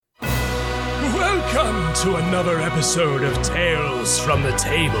Welcome to another episode of Tales from the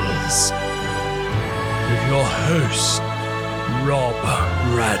Tables with your host, Rob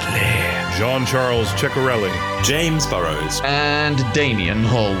Bradley, John Charles Ciccarelli, James Burrows, and Damien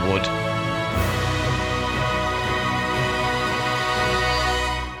Hallwood.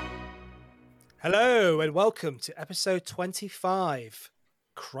 Hello and welcome to episode 25.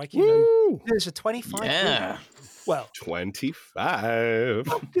 Crikey, there's a 25. Yeah. Well, 25.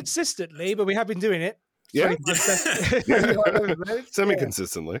 not consistently, but we have been doing it. Yeah. Semi-consistently.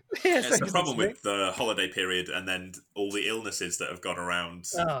 Semi-consistently. It's the problem with the holiday period and then all the illnesses that have gone around.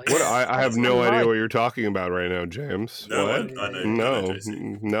 Oh, What? I have no idea what you're talking about right now, James. No, what? I know.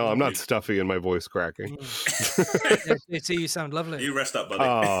 No, I'm not stuffy and my voice cracking. You sound lovely. You rest up,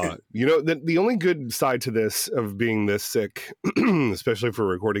 buddy. The only good side to this of being this sick, especially for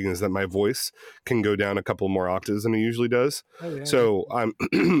recording, is that my voice can go down a couple more octaves than it usually does. Oh, yeah. So I'm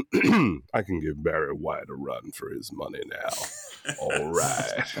I can give Barry White a run for his money now. All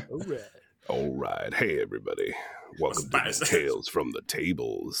right. Hey, everybody. Welcome to Tales from the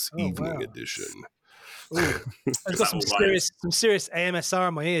Tables Evening Edition. I've got some serious AMSR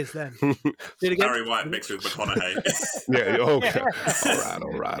in my ears then. Barry White mixed with McConaughey. Yeah, okay.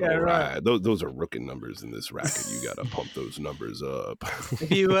 All right. Those are rookie numbers in this racket. You got to pump those numbers up.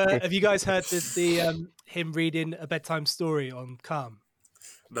 Have you guys heard the him reading a bedtime story on Calm?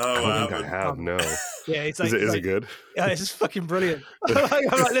 No, I think I have. No. Yeah, it's like, is it good? Yeah, it's just fucking brilliant. I'm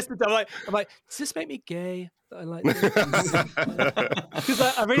like listening to it, I'm like, does this make me gay? I like because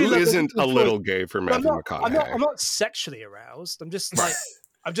I really Who isn't a little gay for Matthew McConaughey? I'm not sexually aroused. I'm just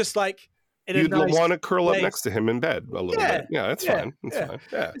like in You'd nice want to curl place. up next to him in bed a little bit. Yeah, that's fine. It's fine.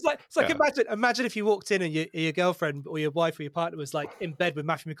 Yeah. It's like imagine if you walked in and your girlfriend or your wife or your partner was like in bed with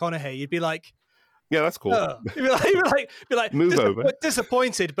Matthew McConaughey. You'd be like, yeah, that's cool. You'd be like move over.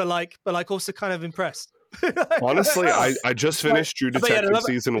 Disappointed, but like also kind of impressed. Honestly, I just finished True Detective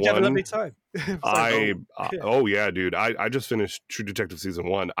season 1. Had a lovely time. Oh yeah, dude. I just finished True Detective season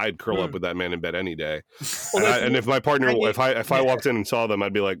 1. I'd curl up with that man in bed any day. And if my partner, if I walked in and saw them,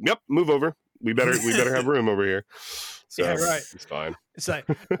 I'd be like, "Yep, move over. We better have room over here." So yeah, right. It's fine. It's like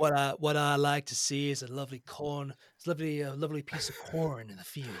what I like to see is a lovely lovely piece of corn in the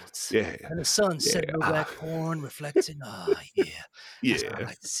fields. Yeah. And the sun setting over that corn, reflecting. Yeah. That's what I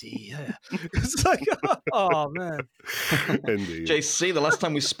like to see. Yeah. It's like, oh man. Indeed. JC, the last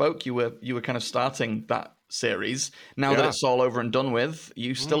time we spoke, you were kind of starting that series. Now that it's all over and done with,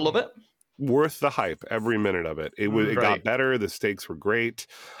 you still love it? Worth the hype, every minute of it. It got better. The stakes were great.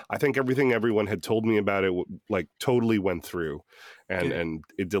 I think everything everyone had told me about it like totally went through, and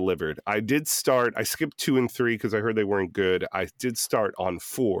it delivered. I skipped 2 and 3 because I heard they weren't good. I did start on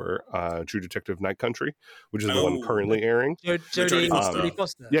 4, True Detective Night Country, which is the one currently airing. Jodie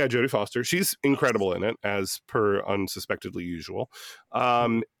Foster. Yeah, Jodie Foster. She's incredible in it, as per unsuspectedly usual.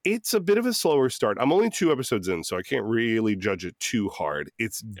 It's a bit of a slower start. I'm only 2 episodes in, so I can't really judge it too hard.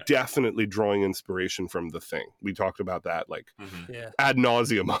 It's definitely drawing inspiration from The Thing. We talked about that ad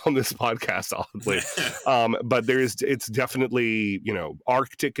nauseum on this podcast, oddly. But it's definitely,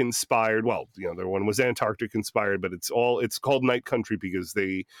 Arctic inspired. Well, the other one was Antarctic inspired, but it's called Night Country because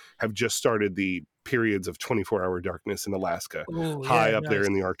they have just started the periods of 24-hour darkness in Alaska, high up there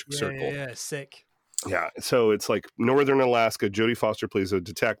in the Arctic Circle. Yeah, sick. Yeah, so it's like northern Alaska. Jodie Foster plays a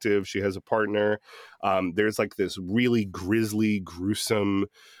detective. She has a partner. There's like this really grisly, gruesome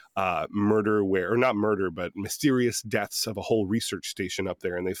mysterious deaths of a whole research station up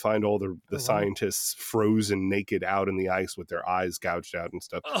there, and they find all the scientists frozen naked out in the ice with their eyes gouged out and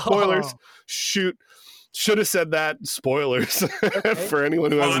stuff. Spoilers. Should have said that. Spoilers for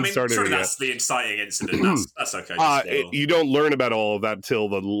anyone who hasn't started it yet. That's the inciting incident. That's okay. You don't learn about all of that till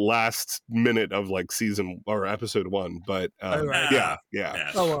the last minute of like season or episode 1. But yeah.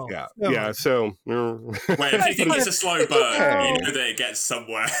 Oh, well. Yeah. So, wait, if you think it's a slow burn, you know that it gets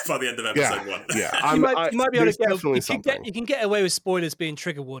somewhere by the end of episode 1. Yeah, you might be able to get. You can get away with spoilers being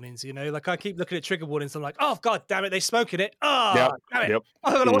trigger warnings. Like I keep looking at trigger warnings. I'm like, oh god damn it, they smoking it. Oh damn it. Yep.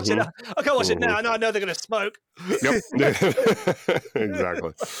 I'm gonna watch it. I can't watch it now. I know they're gonna smoke. Yep.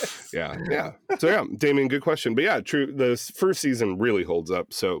 Exactly. Yeah. So yeah, Damien, good question. But yeah, true. The first season really holds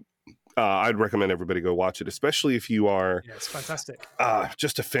up. So I'd recommend everybody go watch it, especially if you are it's fantastic.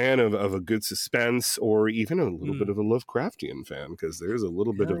 Just a fan of a good suspense, or even a little bit of a Lovecraftian fan, because there's a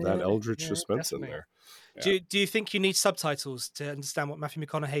little bit of that eldritch suspense in there. Do you think you need subtitles to understand what Matthew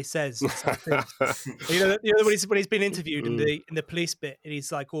McConaughey says? When he's been interviewed in the police bit, and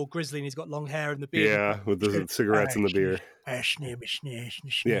he's like all grizzly, and he's got long hair and the beard. Yeah, with the cigarettes and the beer.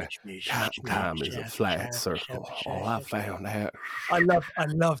 Yeah, Time is a flat circle. Oh, I found that. I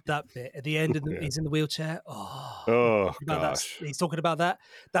love that bit at the end. He's in the wheelchair. Oh gosh, he's talking about that.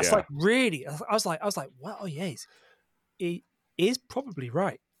 That's like really. I was like, wow, oh yeah, he is probably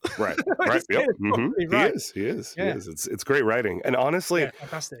right. Right. Yep. Right. He is. It's great writing, and honestly,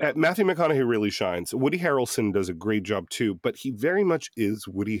 Matthew McConaughey really shines. Woody Harrelson does a great job too, but he very much is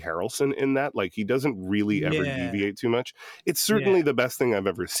Woody Harrelson in that. Like, he doesn't really ever deviate too much. It's certainly the best thing I've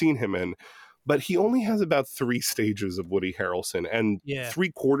ever seen him in. But he only has about 3 stages of Woody Harrelson, and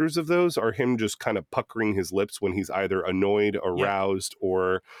 3/4 of those are him just kind of puckering his lips when he's either annoyed, aroused,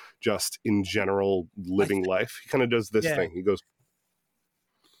 or just in general living life. He kind of does this thing. He goes.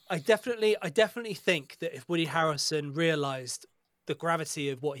 I definitely think that if Woody Harrelson realized the gravity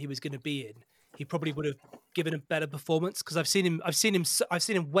of what he was going to be in, he probably would have given a better performance. Because I've seen him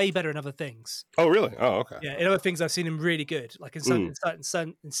way better in other things. Oh, really? Oh, okay. Yeah, in other things I've seen him really good, like in certain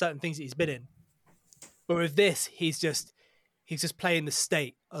things that he's been in. But with this, he's just playing the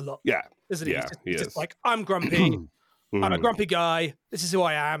state a lot. Yeah, isn't he? Yeah, he's just like, I'm grumpy. I'm a grumpy guy. This is who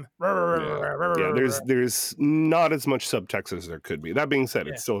I am. Yeah, there's not as much subtext as there could be. That being said,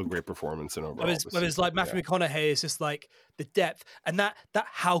 it's still a great performance and overall. Whereas like Matthew McConaughey is just like the depth, and that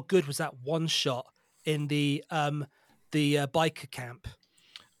how good was that one shot in the biker camp?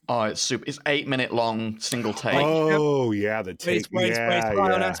 Oh, it's super. It's 8-minute long single take. Oh yeah, the take. Where he's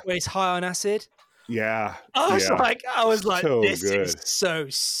high on acid. Yeah. I was like, so this good. is so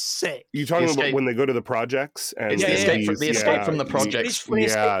sick. You talking about when they go to the projects and the escape from the projects?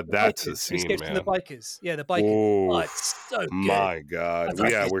 That's a scene, man. From the bikers. Yeah, the bikers. Oh, it's so good. My God.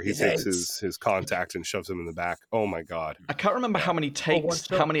 Where he takes his contact and shoves him in the back. Oh my God. I can't remember how many takes,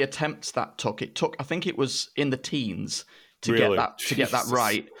 how many attempts that took. I think it was in the teens to get that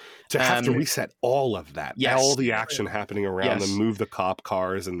right. To have to reset all of that, all the action happening around them, move the cop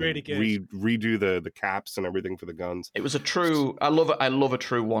cars, and really redo the caps and everything for the guns. It was a true. I love a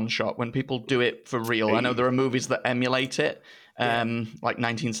true one shot when people do it for real. I know there are movies that emulate it. Like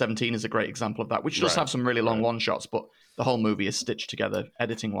 1917 is a great example of that, which does have some really long one shots, but the whole movie is stitched together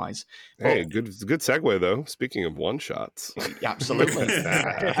editing wise. Hey, good segue though. Speaking of one shots, absolutely.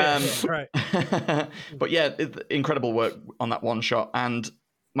 But yeah, incredible work on that one shot. And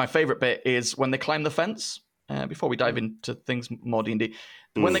my favorite bit is when they climb the fence. Before we dive into things more D&D,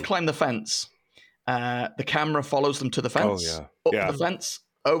 when they climb the fence, the camera follows them to the fence, up the fence,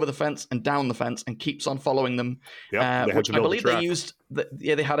 over the fence, and down the fence, and keeps on following them. Which I believe they used.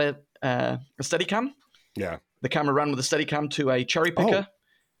 They had a Steadicam. Yeah, the camera ran with a Steadicam to a cherry picker.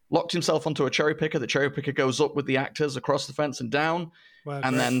 Locked himself onto a cherry picker. The cherry picker goes up with the actors across the fence and down. Wow,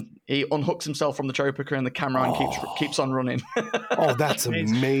 and then he unhooks himself from the cherry picker and the camera and keeps on running. Oh, that's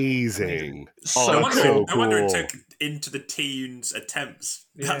amazing. No wonder it took into the teens' attempts.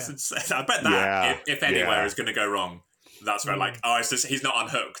 That's insane. I bet that, if anywhere, is going to go wrong. That's where, it's just, he's not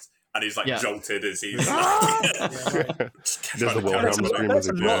unhooked. And he's jolted as he's That's a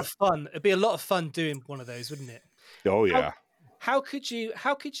lot of fun. It'd be a lot of fun doing one of those, wouldn't it? Oh, yeah. How could you?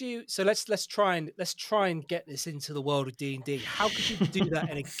 So let's try and get this into the world of D&D. How could you do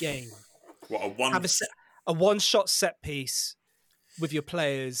that in a game? What a one-shot set piece with your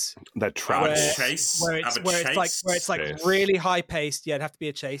players that travels where it's like really high paced. Yeah, it'd have to be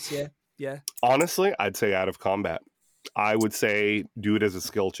a chase. Yeah. Honestly, I'd say out of combat. I would say do it as a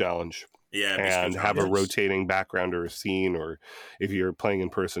skill challenge. Yeah, and have a rotating background or a scene, or if you're playing in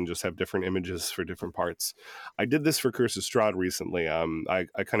person, just have different images for different parts. I did this for Curse of Strahd recently. I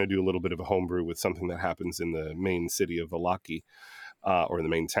kind of do a little bit of a homebrew with something that happens in the main city of Valaki, or the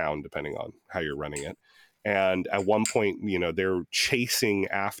main town, depending on how you're running it. And at one point, they're chasing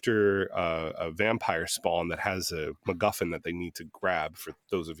after a vampire spawn that has a MacGuffin that they need to grab. For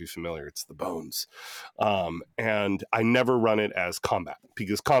those of you familiar, it's the bones. And I never run it as combat,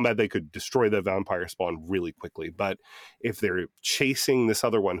 because combat, they could destroy the vampire spawn really quickly. But if they're chasing this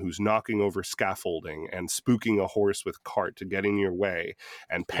other one who's knocking over scaffolding and spooking a horse with cart to get in your way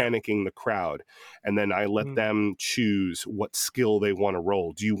and panicking the crowd, and then I let them choose what skill they want to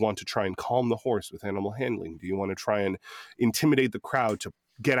roll. Do you want to try and calm the horse with animal handling? Do you want to try and intimidate the crowd to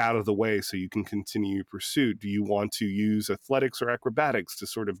get out of the way so you can continue your pursuit? Do you want to use athletics or acrobatics to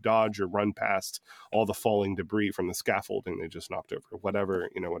sort of dodge or run past all the falling debris from the scaffolding they just knocked over? Whatever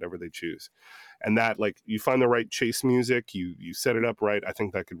they choose. And that, you find the right chase music, you set it up right, I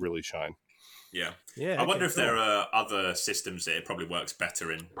think that could really shine. Yeah. Yeah. I wonder if there are other systems that it probably works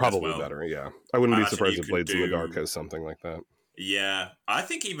better in. Probably as well. better, yeah. I wouldn't be surprised if you can Blades in the Dark has something like that. Yeah. I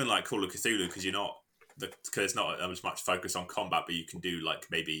think even like Call of Cthulhu, because there's not as much focus on combat, but you can do like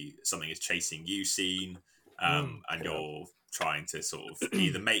maybe something is chasing you scene, and you're trying to sort of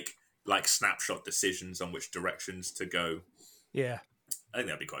either make like snapshot decisions on which directions to go. Yeah. I think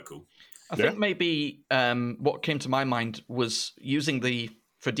that'd be quite cool. I think maybe what came to my mind was using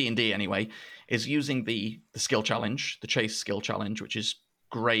for D&D anyway, is using the skill challenge, the chase skill challenge, which is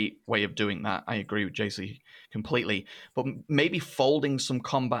great way of doing that. I agree with JC completely. But maybe folding some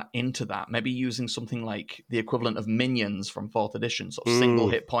combat into that, maybe using something like the equivalent of minions from 4th edition, sort of single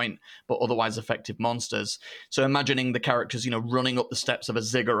hit point, but otherwise effective monsters. So imagining the characters, running up the steps of a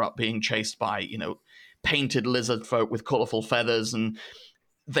ziggurat being chased by, painted lizard folk with colourful feathers, and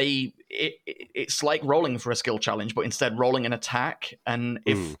it's like rolling for a skill challenge, but instead rolling an attack. And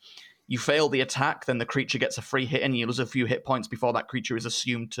if you fail the attack, then the creature gets a free hit and you lose a few hit points before that creature is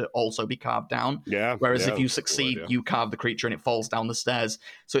assumed to also be carved down. Whereas if you succeed, you carve the creature and it falls down the stairs.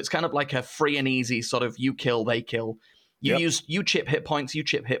 So it's kind of like a free and easy sort of you kill, they kill. You chip hit points,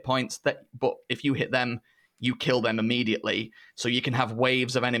 but if you hit them, you kill them immediately. So you can have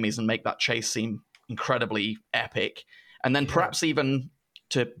waves of enemies and make that chase seem incredibly epic. And then perhaps even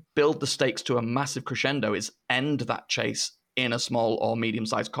to build the stakes to a massive crescendo is end that chase in a small or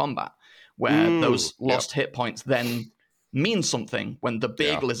medium-sized combat, where those lost hit points then mean something when the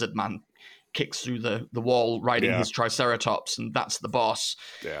big lizard man kicks through the wall riding his Triceratops, and that's the boss.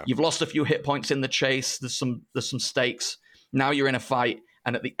 You've lost a few hit points in the chase. There's some stakes. Now you're in a fight,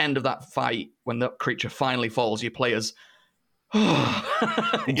 and at the end of that fight, when the creature finally falls, you play as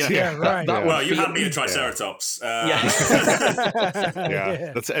right. Well, you had me at Triceratops.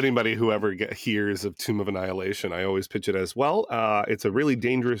 That's anybody who ever hears of Tomb of Annihilation. I always pitch it as, it's a really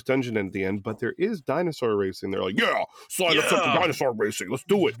dangerous dungeon at the end, but there is dinosaur racing. They're like, sign us up for dinosaur racing. Let's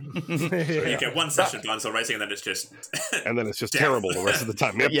do it. You get one session of dinosaur racing, and then it's just terrible the rest of the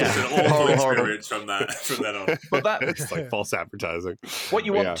time. It's an awful experience from then on. But it's like false advertising. What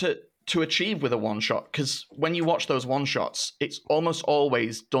you want to achieve with a one shot, because when you watch those one shots, it's almost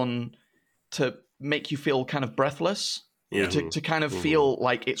always done to make you feel kind of breathless, to kind of feel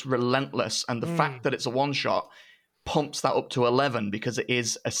like it's relentless, and the fact that it's a one shot pumps that up to 11 because it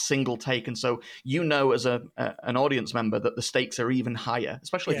is a single take. And so as an audience member that the stakes are even higher,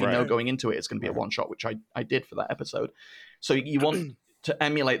 especially if you know going into it it's going to be a one shot, which I did for that episode. So you want to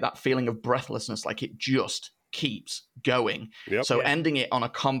emulate that feeling of breathlessness, like it just keeps going. Ending it on a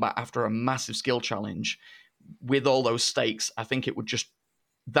combat after a massive skill challenge with all those stakes, I think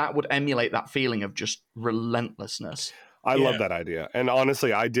that would emulate that feeling of just relentlessness. I love that idea. And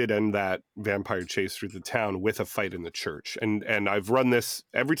honestly, I did end that vampire chase through the town with a fight in the church. And I've run this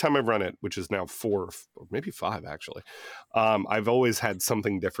every time I've run it, which is now 4 or maybe 5 actually. I've always had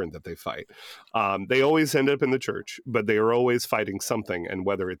something different that they fight. They always end up in the church, but they are always fighting something. And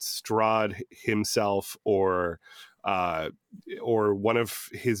whether it's Strahd himself or one of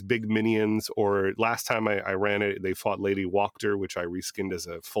his big minions, or last time I ran it, they fought Lady Wachter, which I reskinned as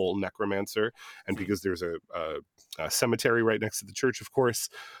a full necromancer. And because there's a cemetery right next to the church, of course,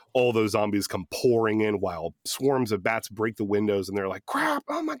 all those zombies come pouring in while swarms of bats break the windows, and they're like, crap,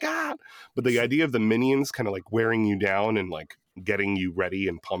 oh my god. But the idea of the minions kind of like wearing you down and like getting you ready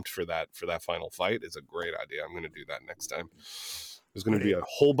and pumped for that final fight is a great idea. I'm going to do that next time. There's going to be a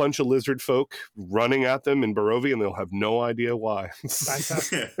whole bunch of lizard folk running at them in Barovia, and they'll have no idea why.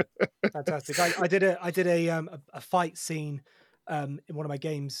 Fantastic! I did a fight scene in one of my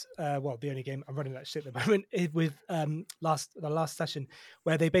games. The only game I'm running that shit at the moment with the last session,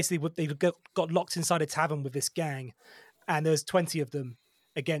 where they basically got locked inside a tavern with this gang, and there was 20 of them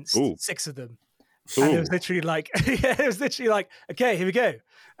against 6 of them. And it was literally like, okay, here we go.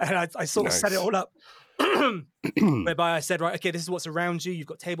 And I sort of set it all up. Whereby I said, right, okay, this is what's around you. You've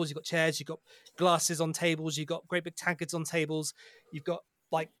got tables, you've got chairs, you've got glasses on tables, you've got great big tankards on tables, you've got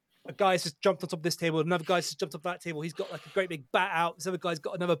like a guy's just jumped on top of this table, another guy's just jumped off that table, he's got like a great big bat out, this other guy's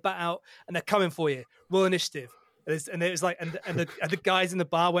got another bat out, and they're coming for you. Roll initiative. And it was like, and the guys in the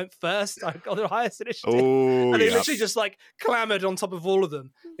bar went first. I got the highest initiative, and they literally just like clambered on top of all of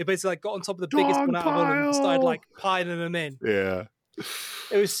them. They basically like got on top of the biggest one out of all of them and started like piling them in. Yeah.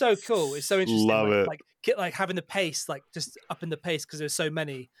 It was so cool. It's so interesting. Love it. Like having the pace, like just up in the pace because there's so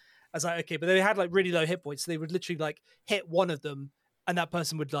many. I was like, okay, but they had like really low hit points. So they would literally like hit one of them, and that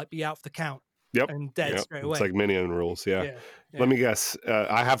person would like be out for the count. Yep. and dead straight away. It's like minion rules. Yeah. yeah. Let me guess.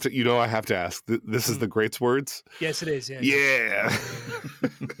 I have to. I have to ask. This is the greats words. Yes, it is. Yeah. Yeah.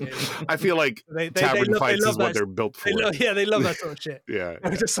 Yeah. I feel like tavern fights is what they're built for. They love that sort of shit. Yeah.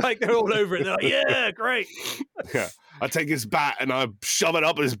 They're just like they're all over it. They're like, yeah, great. Yeah. I take his bat and I shove it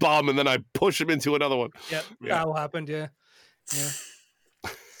up his bum and then I push him into another one. Yep. Yeah. That all happened. Yeah. It's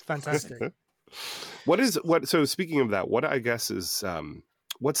fantastic. So speaking of that, what I guess is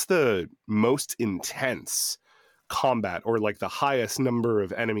what's the most intense combat or like the highest number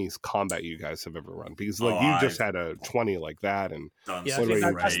of enemies combat you guys have ever run? Because like you just had a 20 like that, and yeah, I think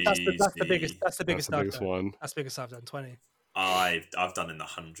that's the biggest. That's the biggest one. That's the biggest I've done. 20. I've done in the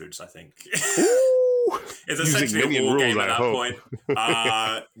hundreds, I think. Ooh, it's essentially a war game at that point.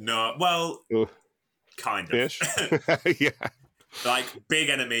 No, well, kind of. Ish. Yeah. Like big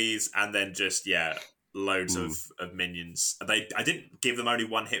enemies, and then just loads of minions. I didn't give them only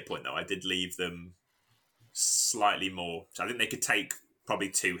one hit point though. I did leave them slightly more. So I think they could take probably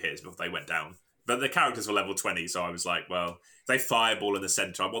 2 hits before they went down. But the characters were level 20, so I was like, well, if they fireball in the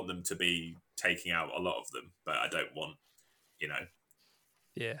center, I want them to be taking out a lot of them, but I don't want,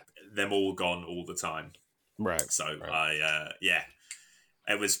 them all gone all the time. Right. So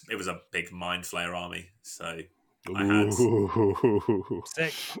it was a big mind flayer army. So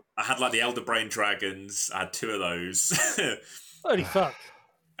Sick. I had like the Elder Brain Dragons. I had 2 of those. Holy fuck.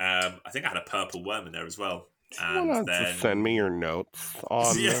 I think I had a purple worm in there as well. And then send me your notes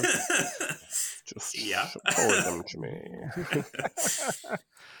on just forward them to me.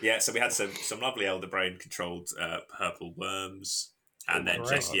 Yeah, so we had some lovely Elder Brain controlled purple worms. And then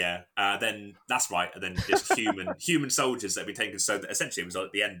then that's right, and then just human soldiers that we taken. So essentially, it was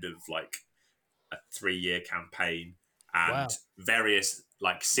at the end of like a 3-year campaign, and various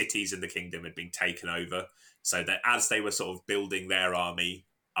like cities in the kingdom had been taken over. So that as they were sort of building their army,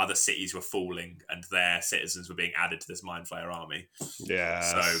 other cities were falling, and their citizens were being added to this Mind Flayer army. Yeah.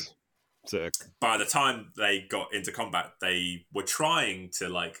 So sick. By the time they got into combat, they were trying to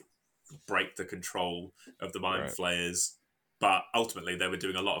like break the control of the Mind Flayers. But ultimately, they were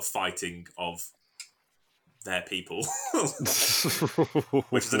doing a lot of fighting of their people,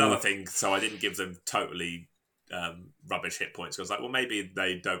 which is another thing. So I didn't give them totally rubbish hit points. I was like, well, maybe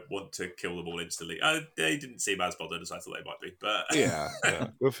they don't want to kill them all instantly. They didn't seem as bothered as I thought they might be. But yeah,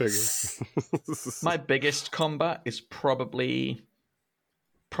 go figure. My biggest combat is probably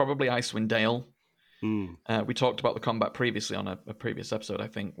Icewind Dale. We talked about the combat previously on a previous episode, I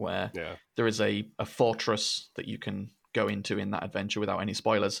think, where there is a fortress that you can go into in that adventure without any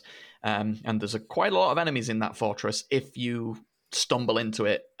spoilers, and there's quite a lot of enemies in that fortress. If you stumble into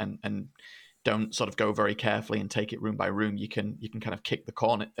it and don't sort of go very carefully and take it room by room, you can kind of kick the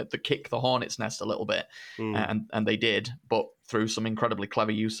hornet's nest a little bit, and they did, but through some incredibly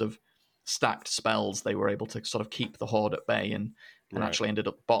clever use of stacked spells, they were able to sort of keep the horde at bay and actually ended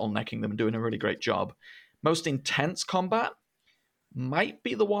up bottlenecking them and doing a really great job. Most intense combat might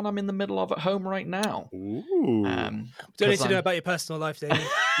be the one I'm in the middle of at home right now. Don't need to know about your personal life, David.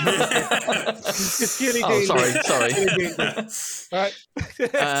 Sorry. All right.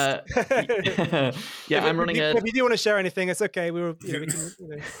 I'm running if you do want to share anything, it's okay. We can,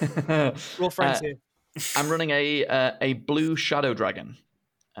 we're all friends here. I'm running a blue shadow dragon.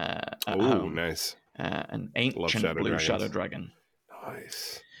 Nice. An ancient blue shadow dragon.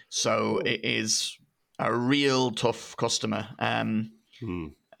 Nice. So it is a real tough customer.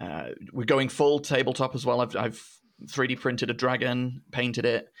 We're going full tabletop as well. I've 3D printed a dragon, painted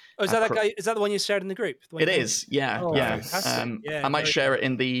it. Oh, is that that guy? Is that the one you shared in the group? It is. Yeah, Nice. I might share it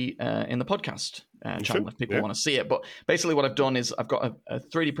in the podcast channel if people want to see it. But basically, what I've done is I've got a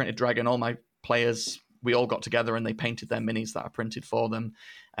 3D printed dragon. All my players, we all got together and they painted their minis that I printed for them,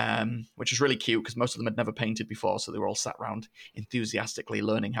 which is really cute because most of them had never painted before, so they were all sat around enthusiastically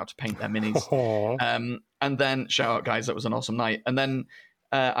learning how to paint their minis. And then, shout out guys, that was an awesome night. And then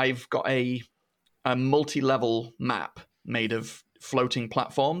I've got a multi-level map made of floating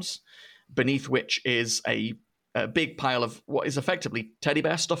platforms, beneath which is a big pile of what is effectively teddy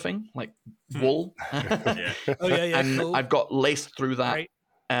bear stuffing, like wool. And cool. I've got laced through that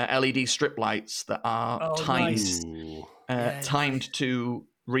LED strip lights that are timed to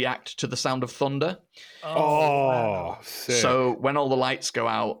react to the sound of thunder. Sick. So when all the lights go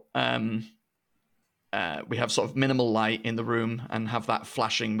out, we have sort of minimal light in the room and have that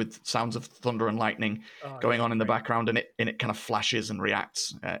flashing with sounds of thunder and lightning going on in the background, and it kind of flashes and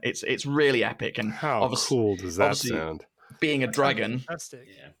reacts. It's really epic. And how cool does that sound? Being a dragon,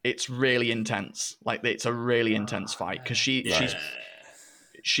 it's really intense. Like, it's a really intense fight because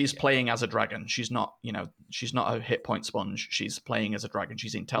she's playing as a dragon. She's not a hit point sponge. She's playing as a dragon.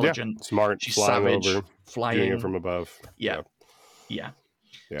 She's intelligent, smart, she's flying savage, over, flying doing it from above. Yeah.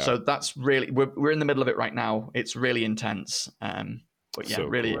 So that's really we're in the middle of it right now. It's really intense. But yeah, So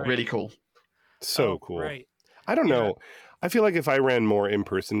really cool. really cool. So cool. Great. I don't know. I feel like if I ran more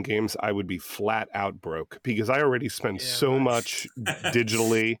in-person games, I would be flat out broke because I already spend so much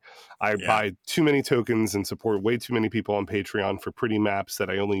digitally. I buy too many tokens and support way too many people on Patreon for pretty maps that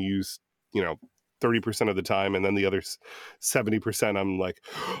I only use, 30% of the time. And then the other 70%, I'm like,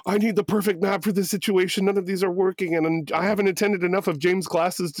 I need the perfect map for this situation. None of these are working. And I haven't attended enough of James'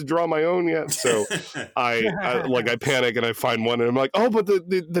 classes to draw my own yet. So I panic and I find one and I'm like, oh, but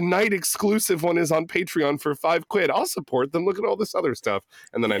the night exclusive one is on Patreon for $5. I'll support them. Look at all this other stuff.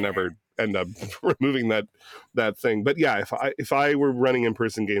 And then I never end up removing that thing. But yeah, if I were running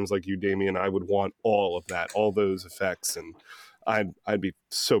in-person games like you, Damien, I would want all of that, all those effects, and I'd be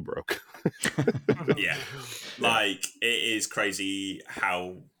so broke. Like it is crazy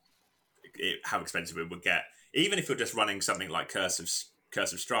how expensive it would get. Even if you're just running something like Curse of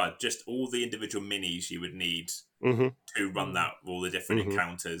Strahd, just all the individual minis you would need to run that, all the different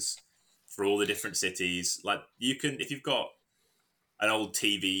encounters for all the different cities. Like you can, if you've got an old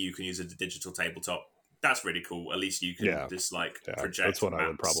TV, you can use a digital tabletop. That's really cool. At least you can just project. That's what maps I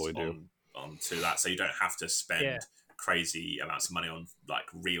would probably do onto that, so you don't have to spend crazy amounts of money on like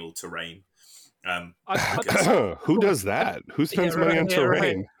real terrain. Who does that? Who spends money on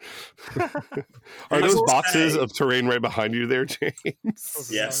terrain? Right. Are those boxes of terrain right behind you there, James?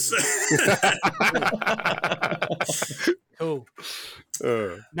 Yes. Cool.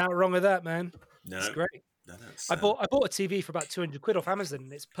 Not wrong with that, man. No, it's great. No, I bought a TV for about £200 off Amazon,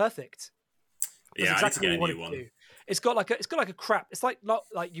 and it's perfect. That's exactly I need to get a new one. It's got like a crap. It's like not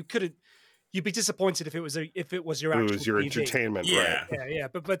like you'd be disappointed if it was your actual it was your TV. Entertainment, right? Yeah.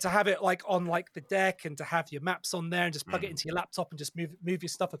 But to have it like on like the deck and to have your maps on there and just plug it into your laptop and just move your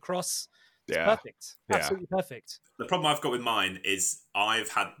stuff across. It's perfect. Absolutely perfect. The problem I've got with mine is I've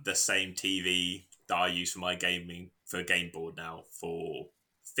had the same TV that I use for my game board now for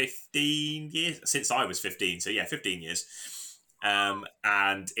 15 years, since I was 15. So 15 years.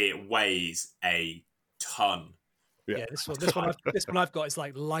 And it weighs a ton. Yeah, this one I've got is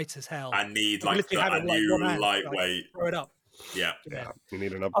like light as hell. I need like a new lightweight. Throw it up. Yeah. You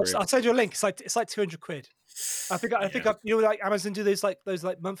need an upgrade. I'll send you a link. It's like £200. I think like Amazon do those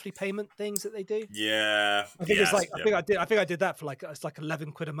monthly payment things that they do. Yeah. I think I did that for it's like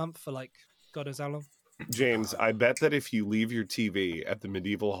 £11 a month for like God knows how long. James, I bet that if you leave your TV at the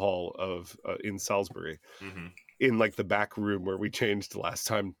medieval hall of in Salisbury, in like the back room where we changed last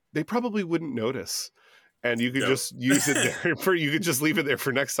time, they probably wouldn't notice. And you could just use it there you could just leave it there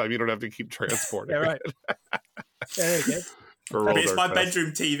for next time. You don't have to keep transporting. Yeah, right. There you go. It's my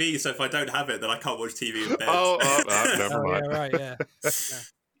bedroom TV, so if I don't have it, then I can't watch TV in bed. Never mind. Yeah, right, yeah.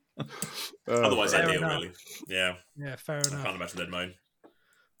 Otherwise, I do, really. Yeah. Yeah, fair enough. I can't imagine they'd moan.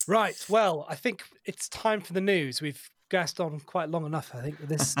 Right, well, I think it's time for the news. We've gassed on quite long enough, I think, with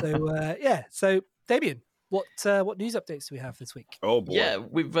this. So, So, Damien, what news updates do we have this week? Oh boy! Yeah,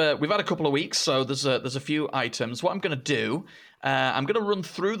 we've had a couple of weeks, so there's a few items. What I'm going to do, I'm going to run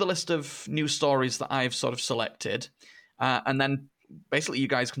through the list of news stories that I've sort of selected, and then basically you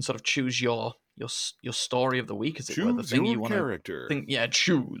guys can sort of choose your story of the week, as it were, the thing you want to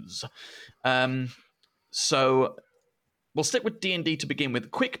choose. So we'll stick with D&D to begin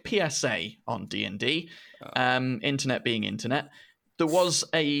with. Quick PSA on D&D, internet being internet. There was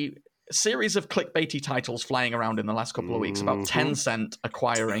a series of clickbaity titles flying around in the last couple of weeks about Tencent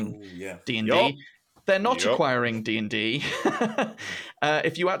acquiring D&D. Yep. They're not acquiring D&D.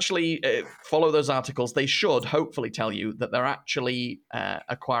 If you actually follow those articles, they should hopefully tell you that they're actually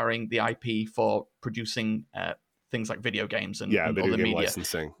acquiring the IP for producing things like video games and video other game media.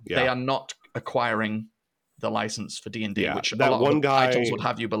 licensing. Yeah. They are not acquiring the license for D&D, which that a lot one of guy titles would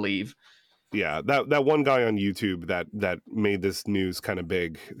have you believe. Yeah, that one guy on YouTube that made this news kind of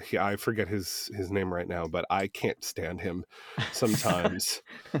big. I forget his name right now, but I can't stand him sometimes.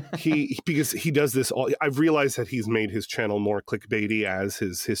 Because he does this all. I've realized that he's made his channel more clickbaity as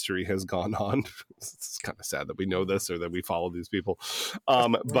his history has gone on. It's kind of sad that we know this or that we follow these people.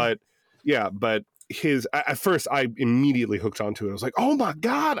 But at first I immediately hooked onto it. I was like, oh my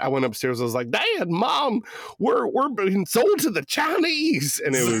God. I went upstairs. I was like, Dad, Mom, we're being sold to the Chinese.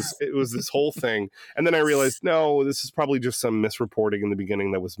 And it was this whole thing. And then I realized, no, this is probably just some misreporting in the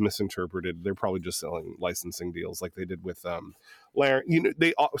beginning that was misinterpreted. They're probably just selling licensing deals like they did with Larry.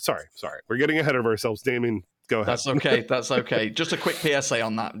 Sorry. We're getting ahead of ourselves. Damien, Go ahead. That's okay. That's okay. Just a quick PSA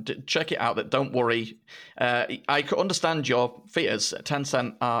on that. Check it out. Don't worry. I could understand your fears.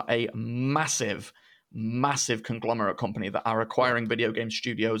 Tencent are a massive conglomerate company that are acquiring video game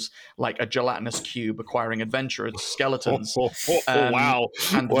studios like a gelatinous cube, acquiring adventurers, skeletons. Wow.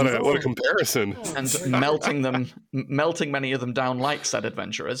 And What a comparison. and melting many of them down like said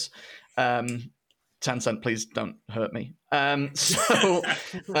adventurers. Tencent, please don't hurt me. Yeah.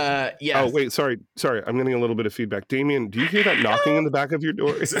 Oh, wait, sorry. I'm getting a little bit of feedback. Damien, do you hear that knocking in the back of your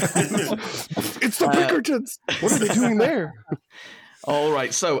door? It's the Bickertons. What are they doing there? All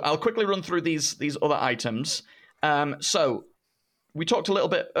right, so I'll quickly run through these other items. So we talked a little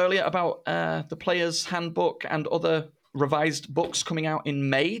bit earlier about the Player's Handbook and other revised books coming out in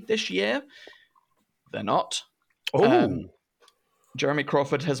May this year. They're not. Jeremy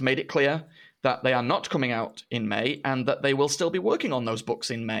Crawford has made it clear that they are not coming out in May and that they will still be working on those books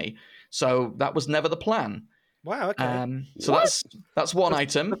in May. So that was never the plan. Wow, okay. So that's one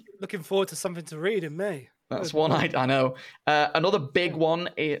item. Looking forward to something to read in May. That's one I know. Another big one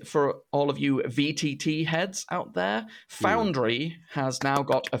for all of you VTT heads out there. Foundry has now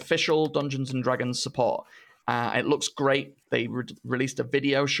got official Dungeons & Dragons support. It looks great. They released a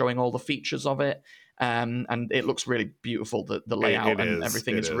video showing all the features of it. And it looks really beautiful. The layout and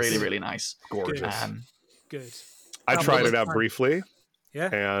everything is really, really nice. Gorgeous. Good. I tried it out briefly. Yeah.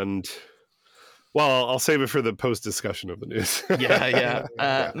 And, well, I'll save it for the post-discussion of the news. Yeah.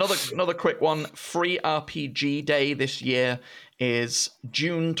 Another quick one. Free RPG Day this year is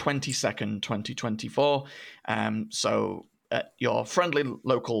June 22nd, 2024. So your friendly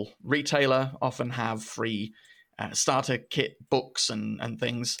local retailer often have free starter kit books and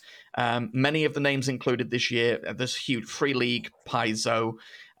things. Many of the names included this year. There's huge Free League, Paizo.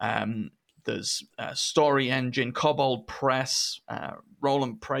 There's Story Engine, Kobold Press, Roll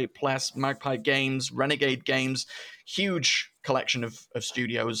and Pray Press, Magpie Games, Renegade Games. Huge collection of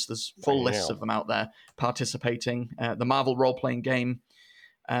studios. There's full lists of them out there participating. The Marvel role-playing game.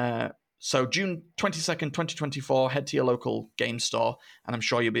 So June 22nd, 2024, head to your local game store, and I'm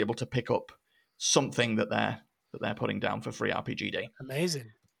sure you'll be able to pick up something that they're putting down for Free RPG Day.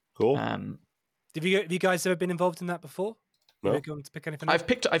 Amazing. Cool. Have you guys ever been involved in that before? No. Going to pick anything I've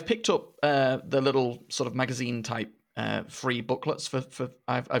picked up the little sort of magazine type free booklets for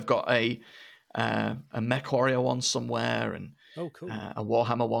I've got a MechWarrior one somewhere and cool. a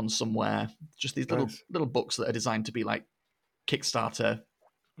Warhammer one somewhere. Just these little books that are designed to be like Kickstarter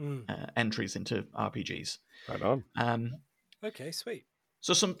entries into RPGs. Right on. Okay, sweet.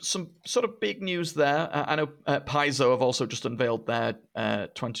 So some sort of big news there. I know Paizo have also just unveiled their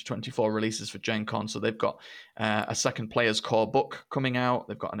 2024 releases for Gen Con. So they've got a second Player's Core book coming out.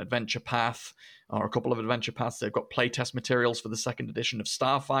 They've got an adventure path or a couple of adventure paths. They've got playtest materials for the second edition of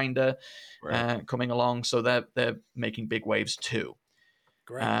Starfinder coming along. So they're making big waves too.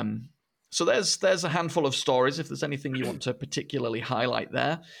 Great. So there's a handful of stories. If there's anything you want to particularly highlight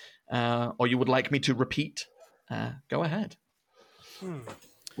there, or you would like me to repeat, go ahead.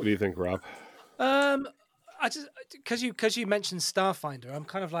 What do you think, Rob? I just because you mentioned Starfinder, I'm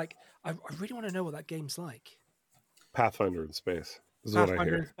kind of like I really want to know what that game's like. Pathfinder in space. This is what I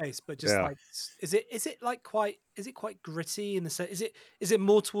Pathfinder hear. in space, but just like is it quite gritty in the sense? Is it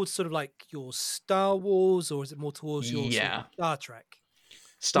more towards sort of like your Star Wars, or is it more towards your sort of Star Trek?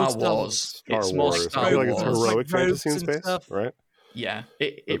 Star Wars. It's more Star Wars. I feel like it's heroic like fantasy in space, stuff. right? Yeah,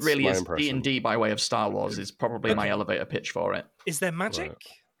 it really is. impression. D&D by way of Star Wars is probably my elevator pitch for it. Is there magic?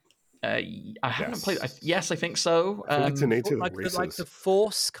 I haven't played. Yes, I think so. I feel like it's innate to the like races. the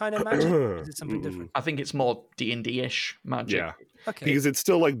Force kind of magic? Or is it something different? I think it's more D&D-ish magic. Yeah, Okay. because it's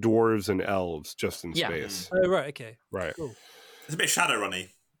still like dwarves and elves just in space. Oh right. Okay. Right. Cool. It's a bit Shadowrunny,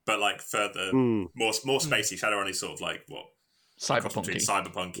 but like further, more spacey. Shadowrunny sort of like what Cyberpunky.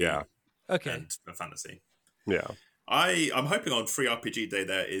 Cyberpunky. Yeah. Okay. And fantasy. Yeah. I'm hoping on Free RPG Day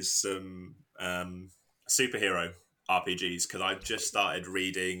there is some superhero RPGs because I've just started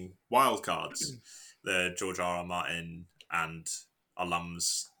reading Wildcards, the George R.R. Martin and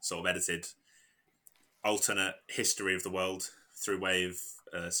alums sort of edited alternate history of the world through wave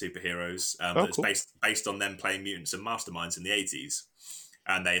superheroes. It's based on them playing mutants and masterminds in the 80s,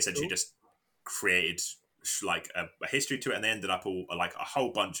 and they essentially just created like a history to it, and they ended up like a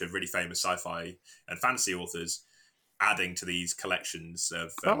whole bunch of really famous sci-fi and fantasy authors adding to these collections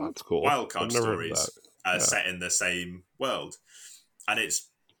of that's cool. wildcard stories set in the same world, and it's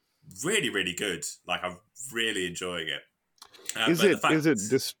really, really good. Like I'm really enjoying it. Is it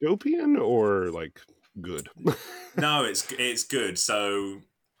dystopian or like good? No, it's good. So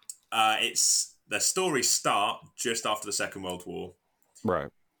it's the stories start just after the Second World War, right?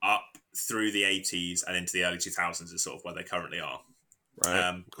 up through the 80s and into the early 2000s is sort of where they currently are.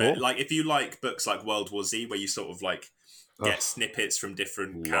 Right. But Cool. like, if you like books like World War Z, where you sort of like get snippets from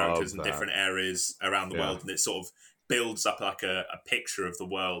different characters and different areas around the world, and it sort of builds up like a picture of the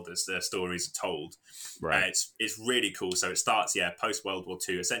world as their stories are told. Right. It's really cool. So it starts, post World War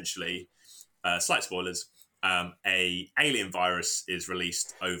II, essentially. Slight spoilers. A alien virus is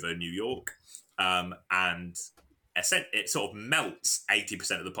released over New York, and it sort of melts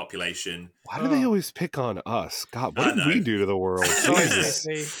 80% of the population. Why do they always pick on us? God, what did we do to the world? Jesus.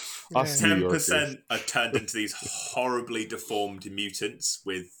 Us New Yorkers. 10% are turned into these horribly deformed mutants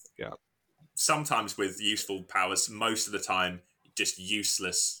with sometimes with useful powers, most of the time just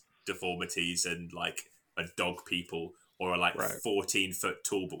useless deformities and like a dog people, or are like 14 foot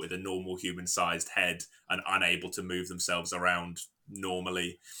tall but with a normal human sized head and unable to move themselves around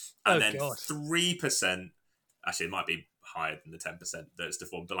normally. And then 3%, actually it might be higher than the 10% that's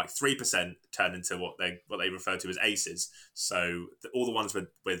deformed, but like 3% turn into what they refer to as aces. So all the ones with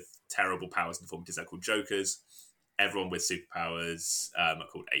terrible powers and deformities are called jokers. Everyone with superpowers are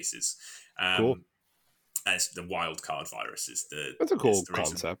called aces. Cool. And it's the wild card virus is the That's a cool is the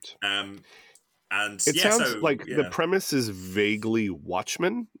reason. concept. And it sounds like the premise is vaguely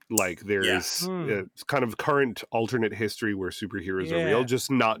Watchmen. Like there's kind of current alternate history where superheroes are real,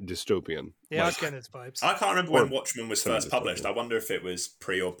 just not dystopian. Yeah, I was getting those vibes. I can't remember when Watchmen was first published. I wonder if it was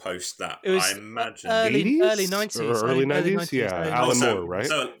pre or post that. It was I imagine early 90s. Or early 90s? Yeah, Alan Moore, right?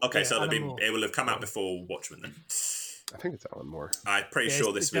 So it will have come out before Watchmen then. I think it's Alan Moore. I'm pretty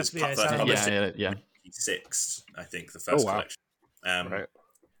sure this was first published in 1986, I think, the first collection. Right.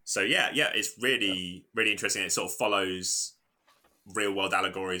 So it's really, really interesting. It sort of follows real world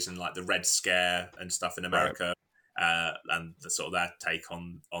allegories and like the Red Scare and stuff in America, and the sort of their take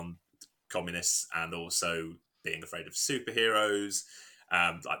on communists, and also being afraid of superheroes,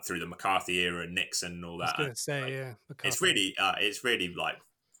 like through the McCarthy era and Nixon and all that. I was going to say, McCarthy. It's really like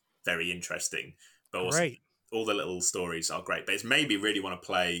very interesting, but also all the little stories are great. But it's made me really want to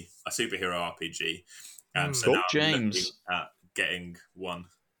play a superhero RPG. So now James, I'm looking at getting one.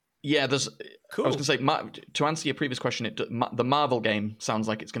 Yeah, there's. Cool. I was going to say, to answer your previous question, the Marvel game sounds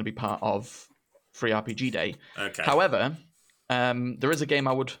like it's going to be part of Free RPG Day. Okay. However, there is a game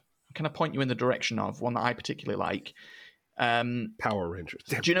I would kind of point you in the direction of, one that I particularly like. Power Rangers.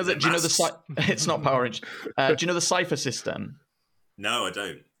 Do you know that? Do you know the? It's not Power Rangers. Do you know the Cypher system? No, I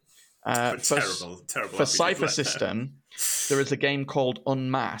don't. Terrible. For Cypher system, there is a game called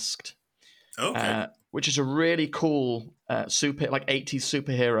Unmasked. Okay. Which is a really cool 80s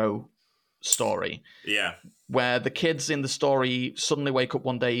superhero story. Yeah. Where the kids in the story suddenly wake up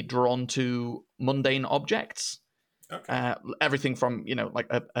one day drawn to mundane objects. Okay. Everything from, like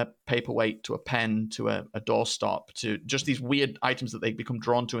a paperweight to a pen to a doorstop to just these weird items that they become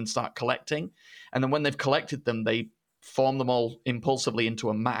drawn to and start collecting. And then when they've collected them, they form them all impulsively into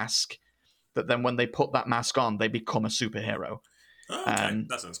a mask that then when they put that mask on, they become a superhero. Oh, okay.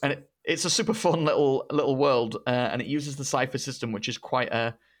 That sounds cool. And it's a super fun little world, and it uses the Cypher system, which is quite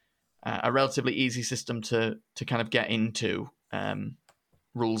a relatively easy system to kind of get into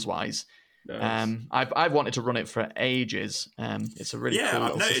rules wise. Nice. I've wanted to run it for ages. It's a really cool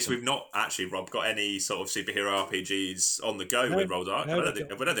I've noticed system. We've not actually, Rob, got any sort of superhero RPGs on the go with Rolled Arc. I don't think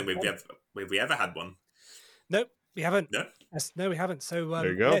we've ever had one. Nope, we haven't. No, we haven't. So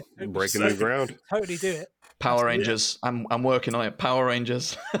there you go, breaking new ground. Totally do it. Power Rangers. I'm working on it. Power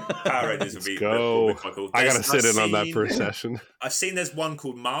Rangers. Power Rangers would be quite cool. I gotta sit in on that for a session. I've seen there's one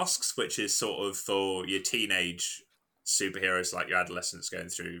called Masks, which is sort of for your teenage superheroes, like your adolescents going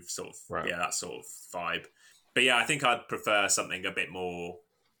through sort of that sort of vibe. But I think I'd prefer something a bit more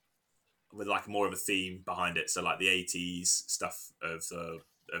with like more of a theme behind it. So like the 80s stuff of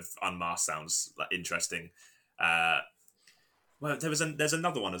Unmasked sounds like interesting. Well, there's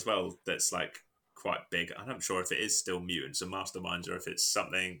another one as well that's like quite big. I'm not sure if it is still Mutants and Masterminds or if it's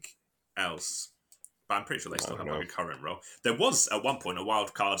something else. But I'm pretty sure they still have like a current role. There was at one point a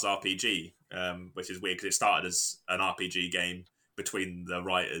Wild Cards RPG, which is weird because it started as an RPG game between the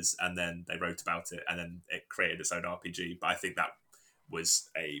writers, and then they wrote about it, and then it created its own RPG. But I think that was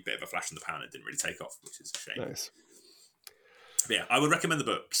a bit of a flash in the pan and didn't really take off, which is a shame. Nice. But I would recommend the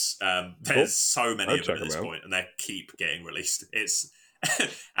books. There's so many of them at this point, and they keep getting released.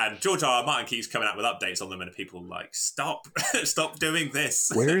 And George R. R. Martin keeps coming out with updates on them, and people like, stop doing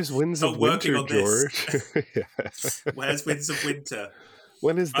this. Where's Winds of Winter, George? Where's Winds of Winter?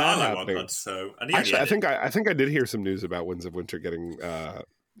 When is that happening? Actually, I think I did hear some news about Winds of Winter getting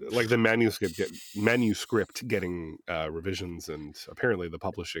like the manuscript getting revisions, and apparently the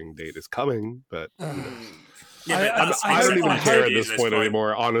publishing date is coming. But I don't even care at this point point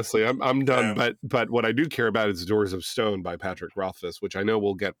anymore. Honestly, I'm done. Yeah. But what I do care about is Doors of Stone by Patrick Rothfuss, which I know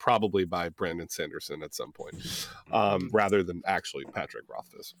we'll get probably by Brandon Sanderson at some point, rather than actually Patrick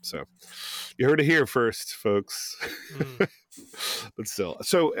Rothfuss. So you heard it here first, folks. But still,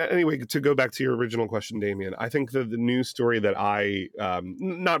 so anyway, to go back to your original question, Damien, I think that the news story that I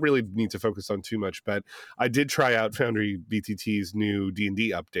not really need to focus on too much, but I did try out Foundry VTT's new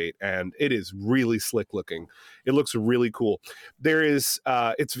D&D update, and it is really slick looking. It looks really cool. There is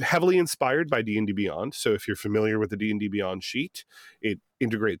it's heavily inspired by D&D Beyond, so if you're familiar with the D&D Beyond sheet, it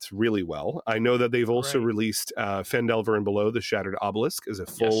integrates really well. I know that they've also released Fendelver and Below the Shattered Obelisk as a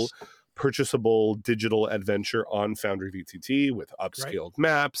full purchasable digital adventure on Foundry VTT with upscaled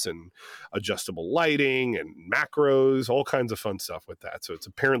maps and adjustable lighting and macros, all kinds of fun stuff with that. So it's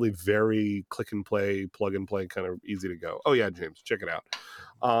apparently very click and play, plug and play, kind of easy to go. Oh yeah, James, check it out.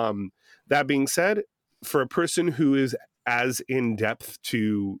 That being said, for a person who is as in depth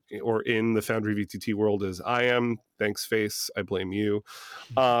to or in the Foundry VTT world as I am, thanks Face, I blame you,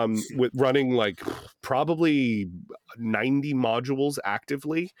 with running like probably 90 modules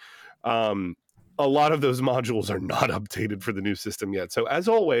actively, a lot of those modules are not updated for the new system yet. So as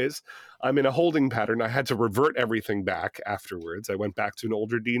always, I'm in a holding pattern. I had to revert everything back afterwards. I went back to an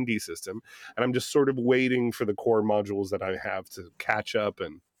older D&D system, and I'm just sort of waiting for the core modules that I have to catch up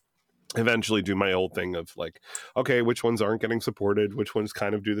and eventually do my old thing of like, okay, which ones aren't getting supported, which ones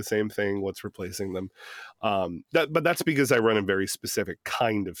kind of do the same thing, what's replacing them. But that's because I run a very specific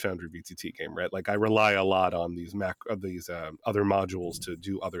kind of Foundry VTT game, right? Like I rely a lot on these other modules to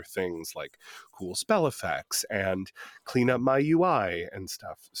do other things like cool spell effects and clean up my UI and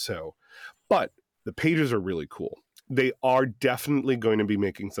stuff. So, but the pages are really cool. They are definitely going to be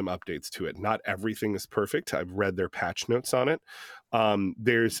making some updates to it. Not everything is perfect. I've read their patch notes on it.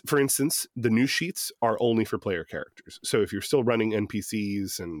 There's, for instance, the new sheets are only for player characters. So if you're still running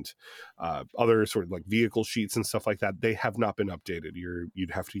NPCs and other sort of like vehicle sheets and stuff like that, they have not been updated.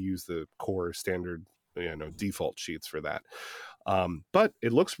 You'd have to use the core standard, default sheets for that. But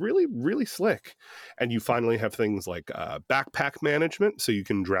it looks really, really slick. And you finally have things like backpack management. So you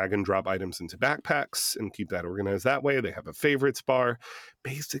can drag and drop items into backpacks and keep that organized that way. They have a favorites bar,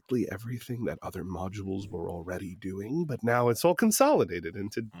 basically everything that other modules were already doing, but now it's all consolidated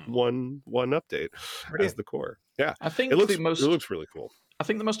into one update as the core. Yeah. I think it looks really cool. I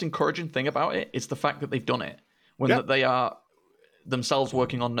think the most encouraging thing about it is the fact that they've done it when they are themselves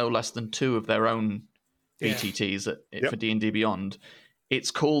working on no less than 2 of their own VTTs for D&D Beyond.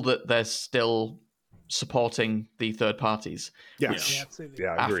 It's cool that they're still supporting the third parties. Yes. Absolutely.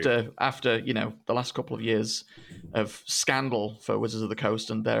 After the last couple of years of scandal for Wizards of the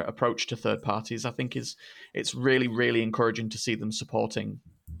Coast and their approach to third parties, I think it's really, really encouraging to see them supporting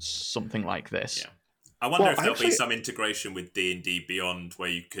something like this. Yeah. I wonder if there'll be some integration with D&D Beyond where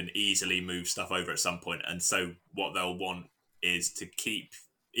you can easily move stuff over at some point. And so what they'll want is to keep,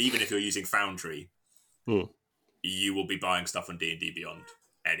 even if you're using Foundry, you will be buying stuff on D&D Beyond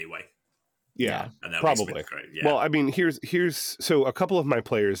anyway. Yeah, and probably. Well, I mean, here's so a couple of my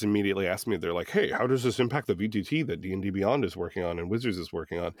players immediately asked me, they're like, hey, how does this impact the VTT that D&D Beyond is working on and Wizards is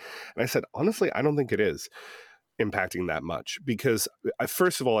working on? And I said, honestly, I don't think it is impacting that much because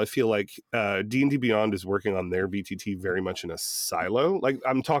first of all, I feel like D&D Beyond is working on their VTT very much in a silo. Like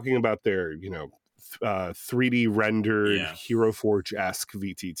I'm talking about their, 3D rendered Hero Forge-esque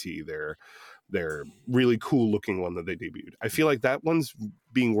VTT, their really cool looking one that they debuted. I feel like that one's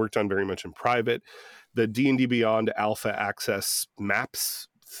being worked on very much in private. The D&D Beyond Alpha Access Maps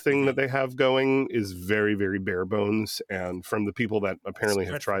thing that they have going is very, very bare bones. And from the people that apparently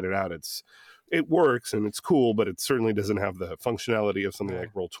have tried it out, it works and it's cool, but it certainly doesn't have the functionality of something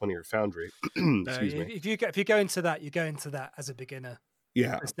like Roll20 or Foundry. Excuse me. If you go into that, you go into that as a beginner.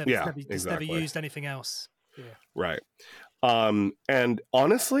 Yeah, It's never used anything else. Yeah. Right. And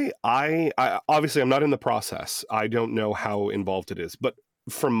honestly, I obviously I'm not in the process. I don't know how involved it is, but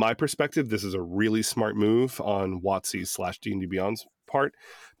from my perspective, this is a really smart move on WotC's / D&D Beyond's part,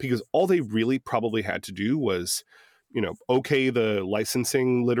 because all they really probably had to do was, okay the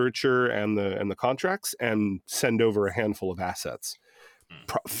licensing literature and the contracts and send over a handful of assets.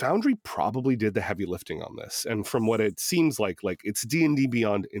 Foundry probably did the heavy lifting on this, and from what it seems like it's D&D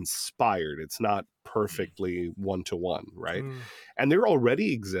Beyond inspired. It's not perfectly one-to-one, right? And there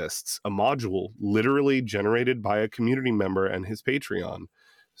already exists a module literally generated by a community member and his Patreon,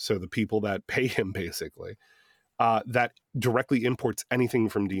 so the people that pay him basically, that directly imports anything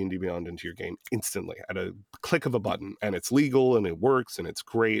from D&D Beyond into your game instantly at a click of a button, and it's legal and it works and it's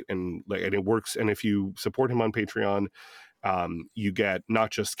great and it works. And if you support him on Patreon, You get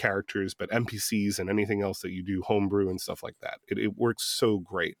not just characters, but NPCs and anything else that you do homebrew and stuff like that. It works so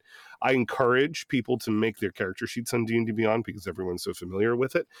great. I encourage people to make their character sheets on D&D Beyond because everyone's so familiar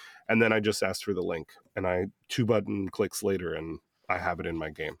with it. And then I just asked for the link, and I 2 button clicks later, and I have it in my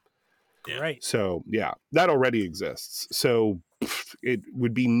game. Great. So yeah, that already exists. So it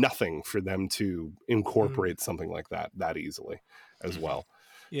would be nothing for them to incorporate something like that easily as well.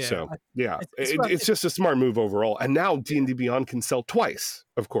 Yeah. So yeah, it's it's just a smart move overall. And now D&D Beyond can sell twice,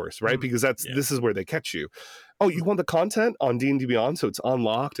 of course, right? Because this is where they catch you. Oh, you want the content on D&D Beyond, so it's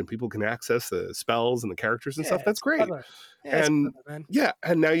unlocked and people can access the spells and the characters and stuff. That's great. Yeah, and man. yeah,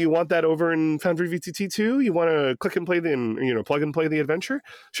 and now you want that over in Foundry VTT too. You want to click and play plug and play the adventure.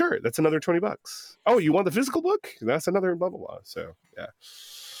 Sure, that's another $20. Oh, you want the physical book? That's another blah blah blah. So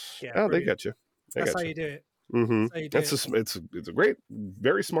yeah, they get you. That's how you do it. Mm-hmm. It's a great,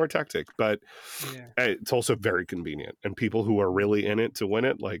 very smart tactic, but it's also very convenient. And people who are really in it to win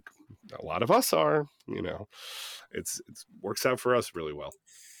it, like a lot of us are, it's works out for us really well.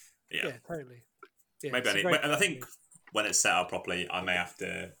 Yeah, totally. Yeah, maybe and I think when it's set up properly, I may have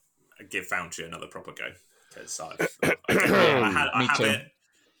to give Foundry another proper go because I have it.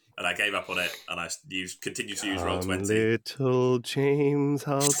 And I gave up on it, and I continued to use Roll20. Little James,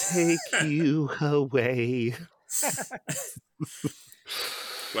 I'll take you away.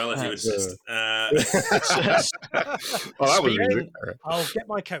 Well, if you insist. I'll get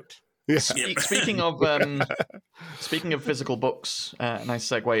my coat. Yeah. Speaking of physical books, nice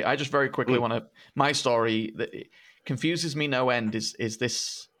segue. I just very quickly want to. My story that confuses me no end is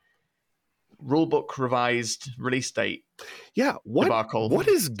this rulebook revised release date. Yeah, debacle. What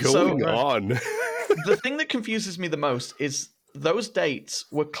is going on? The thing that confuses me the most is those dates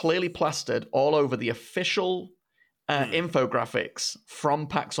were clearly plastered all over the official infographics from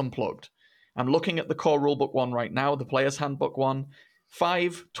PAX Unplugged. I'm looking at the core rulebook one right now, the Player's Handbook one,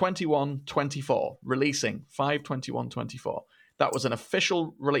 5/21/24, releasing 5/21/24. That was an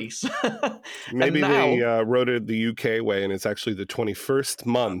official release. Maybe they wrote it the UK way, and it's actually the 21st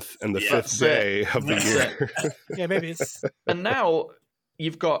month and the 5th day of the year. Yeah, maybe it's. And now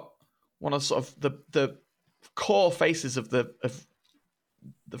you've got one of sort of the core faces of the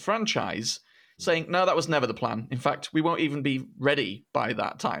franchise saying, "No, that was never the plan. In fact, we won't even be ready by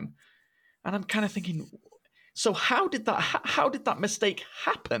that time." And I'm kind of thinking, so how did that mistake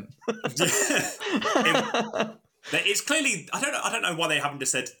happen? It's clearly I don't know why they haven't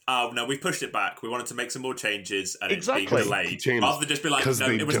just said, "Oh no, we pushed it back. We wanted to make some more changes, and it's being delayed." James, rather than just be like,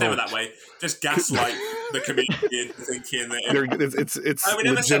 "No, it was never that way." Just gaslight the comedian thinking that it's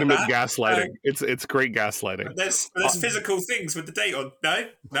legitimate gaslighting. It's great gaslighting. There's physical things with the date on. No,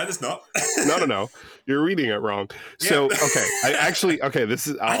 there's not. No. You're reading it wrong. So okay, I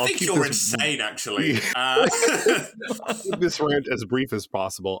think you're insane. Actually, I'll keep this rant as brief as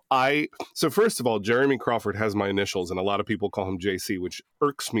possible. So first of all, Jeremy Crawford has my initials, and a lot of people call him JC, which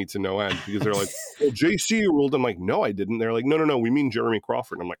irks me to no end because they're like, "Well, JC ruled." I'm like, "No, I didn't." They're like, "No, we mean Jeremy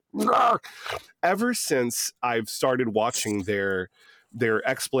Crawford." I'm like, "Rah!" Ever since I've started watching their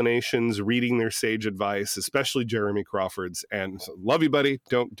explanations, reading their sage advice, especially Jeremy Crawford's, and love you, buddy.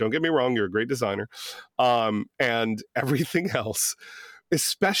 Don't get me wrong, you're a great designer, and everything else.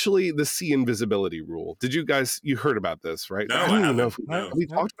 Especially the sea invisibility rule. Did you heard about this, right? No, I don't even know if we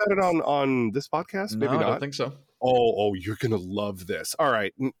talked about it on this podcast. Maybe not. I don't think so. Oh, you're going to love this. All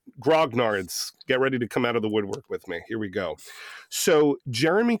right, grognards, get ready to come out of the woodwork with me. Here we go. So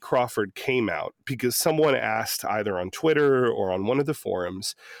Jeremy Crawford came out because someone asked either on Twitter or on one of the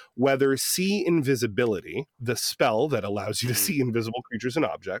forums whether sea invisibility, the spell that allows you to see invisible creatures and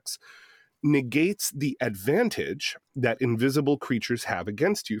objects, negates the advantage that invisible creatures have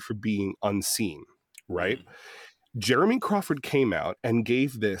against you for being unseen, right? Jeremy Crawford came out and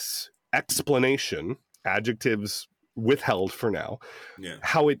gave this explanation, adjectives withheld for now,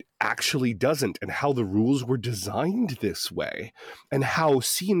 how it actually doesn't, and how the rules were designed this way, and how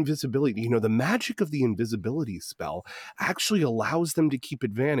sea invisibility, the magic of the invisibility spell actually allows them to keep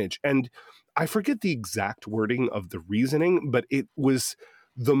advantage. And I forget the exact wording of the reasoning, but it was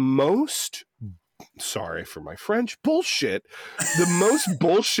the most, sorry for my French, bullshit, the most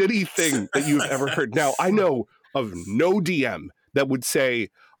bullshitty thing that you've ever heard. Now, I know of no DM that would say,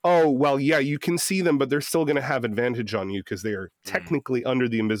 "Oh, well, yeah, you can see them, but they're still going to have advantage on you because they are technically under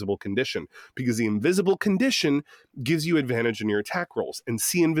the invisible condition, because the invisible condition gives you advantage in your attack rolls, and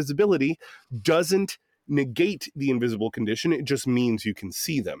sea invisibility doesn't negate the invisible condition. It just means you can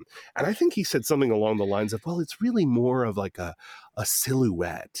see them. And I think he said something along the lines of, well, it's really more of like a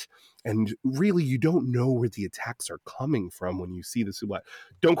silhouette. And really, you don't know where the attacks are coming from when you see the silhouette.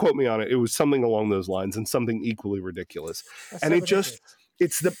 Don't quote me on it. It was something along those lines and something equally ridiculous. That's And so it just, ridiculous.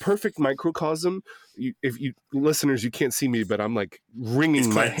 it's the perfect microcosm. If you listeners, you can't see me, but I'm like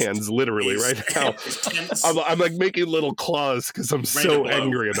wringing my hands literally right now. I'm like making little claws because I'm so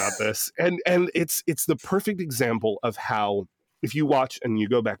angry about this. And it's the perfect example of how, if you watch and you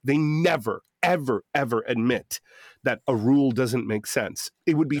go back, they never, ever, ever admit that a rule doesn't make sense.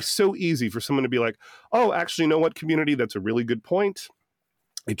 It would be so easy for someone to be like, oh, actually, you know what, community, that's a really good point.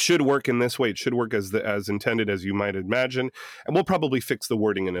 It should work in this way. It should work as intended, as you might imagine. And we'll probably fix the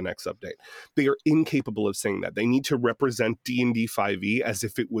wording in the next update. They are incapable of saying that. They need to represent D&D 5e as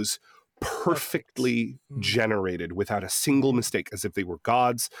if it was perfectly generated without a single mistake, as if they were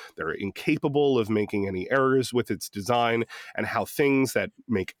gods. They're incapable of making any errors with its design, and how things that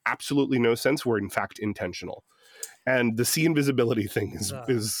make absolutely no sense were in fact intentional. And the see invisibility thing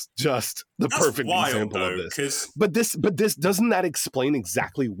is just the perfect example of this. But this doesn't that explain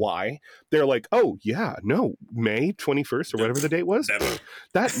exactly why they're like, oh yeah, no, May 21st or whatever the date was.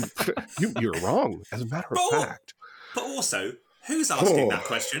 That you're wrong, as a matter of fact. But also, who's asking that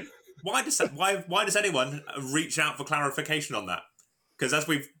question? Why does anyone reach out for clarification on that? Because as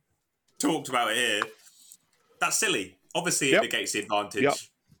we've talked about here, that's silly. Obviously, it negates the advantage.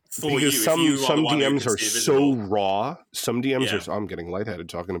 Because some DMs are so raw. Some DMs are. I'm getting lightheaded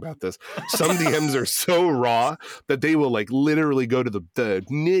talking about this. Some DMs are so raw that they will like literally go to the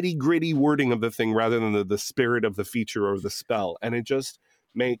nitty gritty wording of the thing rather than the spirit of the feature or the spell, and it just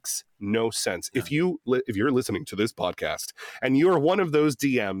makes no sense. If you're listening to this podcast and you're one of those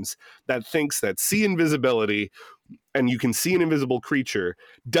DMs that thinks that see invisibility and you can see an invisible creature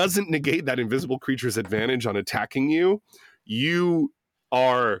doesn't negate that invisible creature's advantage on attacking you, you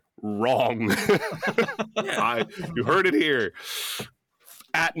are wrong. You heard it here.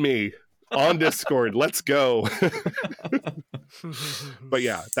 At me on Discord. Let's go. But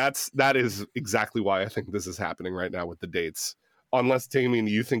yeah, that is exactly why I think this is happening right now with the dates. Unless, Damien,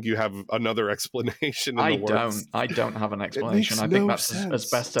 you think you have another explanation in the works. I don't have an explanation. I think that's as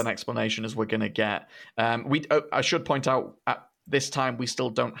best an explanation as we're going to get. I should point out, at this time, we still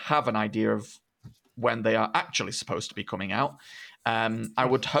don't have an idea of when they are actually supposed to be coming out. I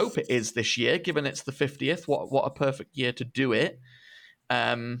would hope it is this year, given it's the 50th. What a perfect year to do it.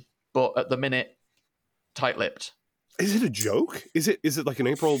 But at the minute, tight-lipped. Is it a joke? Is it like an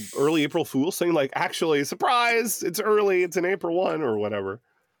early April Fool's thing? Like, actually, surprise! It's early. It's an April 1 or whatever.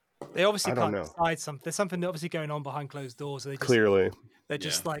 They obviously can't decide something. There's something obviously going on behind closed doors. So they're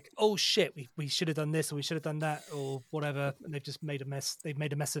just like, oh shit, we should have done this or we should have done that or whatever, and they've just made a mess. They've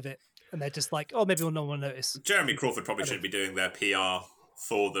made a mess of it, and they're just like, oh, maybe no one will notice. Jeremy Crawford probably shouldn't be doing their PR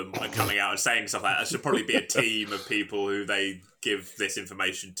for them and coming out and saying stuff like that. There should probably be a team of people who they give this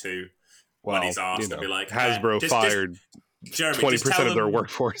information to. When he's asked to be like, Hasbro fired 20% of their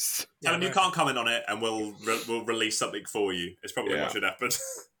workforce. Tell them you can't comment on it, and we'll release something for you. It's probably what should happen.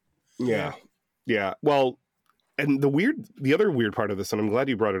 Yeah. Well, and the other weird part of this, and I'm glad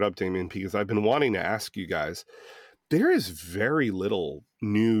you brought it up, Damien, because I've been wanting to ask you guys. There is very little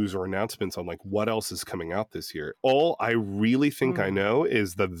news or announcements on like what else is coming out this year. All I really think I know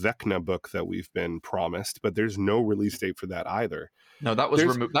is the Vecna book that we've been promised, but there's no release date for that either. No, that was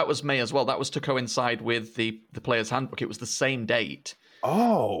removed. That was May as well. That was to coincide with the player's handbook. It was the same date.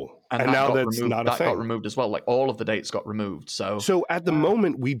 Oh, and now that's removed, not a thing. That got removed as well. Like all of the dates got removed. So at the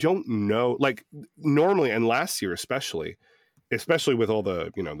moment, we don't know. Like normally, and last year especially with all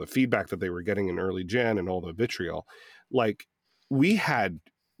the the feedback that they were getting in early Jan and all the vitriol, like we had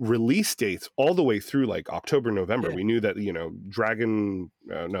release dates all the way through like October, November. We knew that Dragon.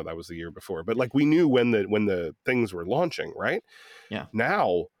 No, that was the year before. But like we knew when the things were launching, right? Yeah.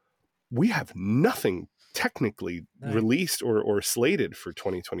 Now we have nothing technically released or slated for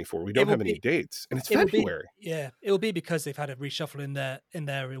 2024. We don't have any dates, and it's February. It will be because they've had a reshuffle in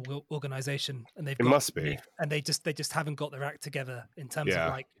their organization, and it must be, and they just haven't got their act together in terms of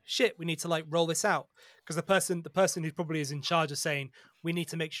like shit. We need to like roll this out because the person who probably is in charge of saying we need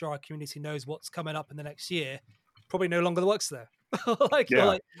to make sure our community knows what's coming up in the next year probably no longer works there.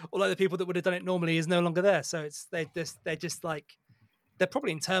 or the people that would have done it normally is no longer there. So they're just like they're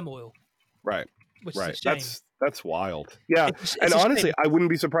probably in turmoil, right? Which is a shame. That's wild. Yeah. And honestly, I wouldn't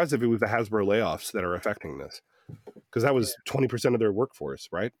be surprised if it was the Hasbro layoffs that are affecting this. Because that was 20% of their workforce,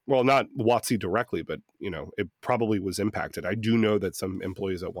 right? Well, not WotC directly, but it probably was impacted. I do know that some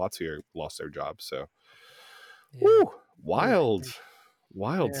employees at WotC lost their jobs. So wild.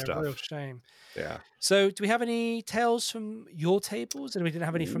 Wild Yeah, stuff. real shame. Yeah. So, do we have any tales from your tables? And we didn't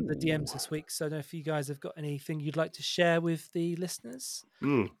have any from the DMs this week. So, I don't know if you guys have got anything you'd like to share with the listeners.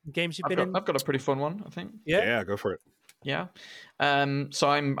 Games you've been in. I've got a pretty fun one, I think. Yeah, go for it. Yeah. So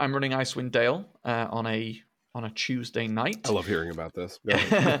I'm running Icewind Dale on a Tuesday night. I love hearing about this.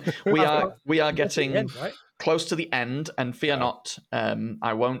 we are getting end, right? close to the end, and fear not,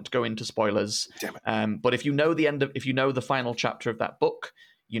 I won't go into spoilers. Damn it. But if you know if you know the final chapter of that book,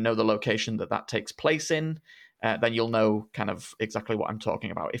 you know the location that takes place in, then you'll know kind of exactly what I'm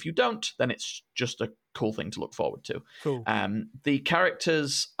talking about. If you don't, then it's just a cool thing to look forward to. Cool. The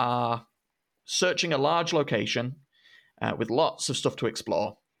characters are searching a large location with lots of stuff to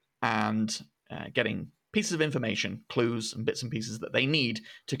explore and getting pieces of information, clues, and bits and pieces that they need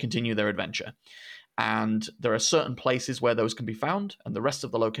to continue their adventure. And there are certain places where those can be found, and the rest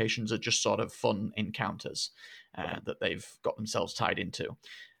of the locations are just sort of fun encounters that they've got themselves tied into.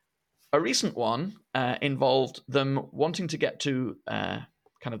 A recent one involved them wanting to get to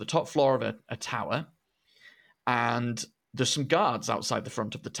kind of the top floor of a tower, and there's some guards outside the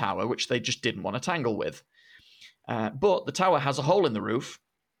front of the tower, which they just didn't want to tangle with. But the tower has a hole in the roof.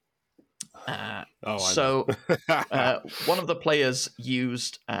 So one of the players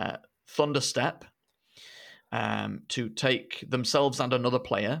used Thunderstep to take themselves and another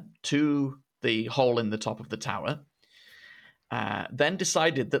player to the hole in the top of the tower, then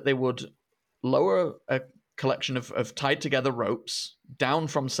decided that they would lower a collection of tied together ropes down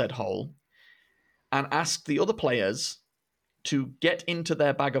from said hole and ask the other players to get into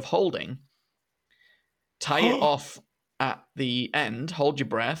their bag of holding, tie it off at the end, hold your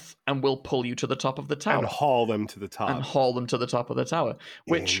breath, and we'll pull you to the top of the tower. And haul them to the top. Of the tower.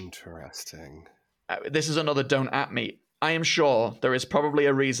 Which, interesting. This is another don't at me. I am sure there is probably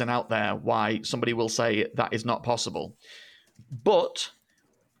a reason out there why somebody will say that is not possible. But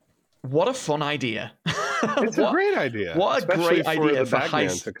what a fun idea. It's a great idea. What a great idea for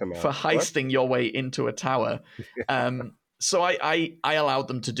heisting your way into a tower. So I allowed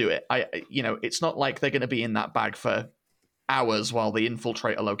them to do it. It's not like they're going to be in that bag for hours while they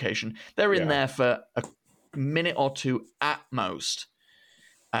infiltrate a location. They're in there for a minute or two at most.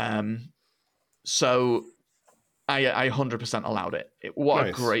 So I 100% allowed it. What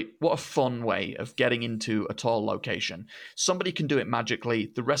a fun way of getting into a tall location. Somebody can do it magically.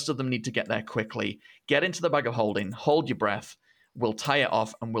 The rest of them need to get there quickly. Get into the bag of holding, hold your breath. We'll tie it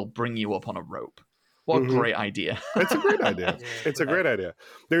off and we'll bring you up on a rope. What a great idea. It's a great idea. It's a great idea.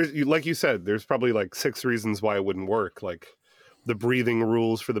 Like you said, there's probably like 6 reasons why it wouldn't work. Like the breathing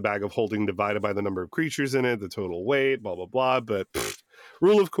rules for the bag of holding divided by the number of creatures in it, the total weight, blah, blah, blah. But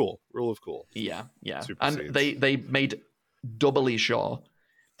rule of cool. Yeah. Supersedes. And they made doubly sure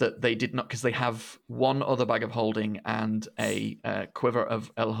that they did not, because they have one other bag of holding and a quiver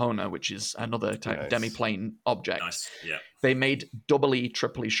of Elhona, which is another type demi-plane object. Nice. Yeah. They made doubly,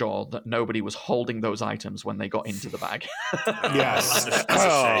 triply sure that nobody was holding those items when they got into the bag. Yes.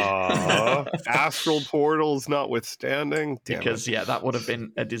 Astral portals notwithstanding. Because that would have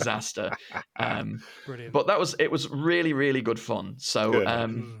been a disaster. Brilliant. But it was really, really good fun. So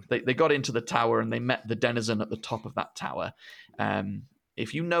they got into the tower and they met the denizen at the top of that tower.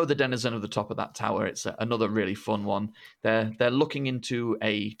 If you know the denizen of the top of that tower, it's another really fun one. They're looking into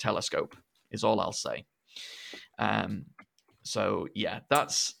a telescope, is all I'll say. So yeah,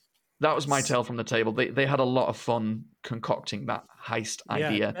 that was my tale from the table. They had a lot of fun concocting that heist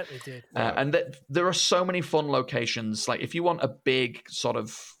idea. I bet they did. And there are so many fun locations. Like if you want a big sort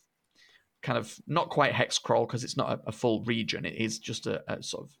of kind of not quite hex crawl because it's not a full region, it is just a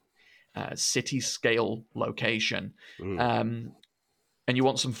sort of city scale location. And you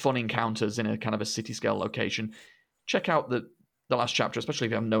want some fun encounters in a kind of a city scale location, check out the last chapter, especially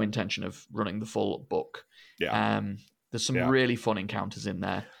if you have no intention of running the full book. There's some really fun encounters in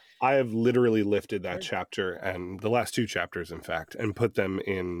there. I have literally lifted that chapter and the last 2 chapters, in fact, and put them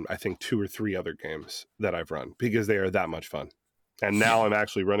in, I think, 2 or 3 other games that I've run because they are that much fun. And now I'm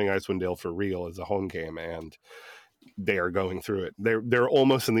actually running Icewind Dale for real as a home game, and they are going through it. They're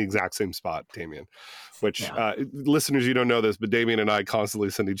almost in the exact same spot, Damien. Which listeners, you don't know this, but Damien and I constantly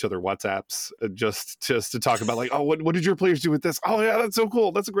send each other WhatsApps just to talk about like, oh, what did your players do with this? Oh yeah, that's so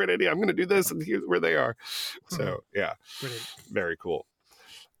cool. That's a great idea. I'm going to do this, and here's where they are. So yeah, brilliant, very cool.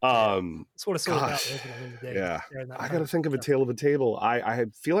 That's what it's all about, isn't it? Yeah, I got to think of a tale of a table. I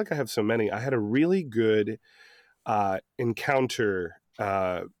feel like I have so many. I had a really good encounter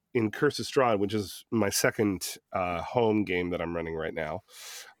in Curse of Strahd, which is my second home game that I'm running right now.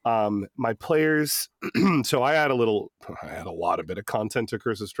 My players, so I had a lot of bit of content to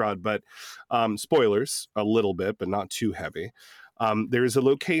Curse of Strahd, but spoilers a little bit, but not too heavy. There's a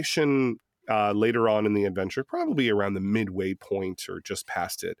location later on in the adventure, probably around the midway point or just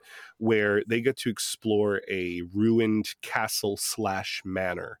past it, where they get to explore a ruined castle /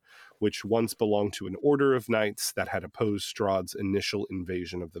 manor, which once belonged to an order of knights that had opposed Strahd's initial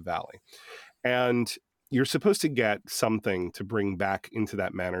invasion of the valley. And you're supposed to get something to bring back into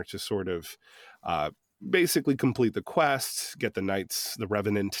that manor to sort of basically complete the quest, get the knights, the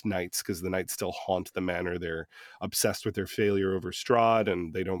revenant knights, because the knights still haunt the manor. They're obsessed with their failure over Strahd,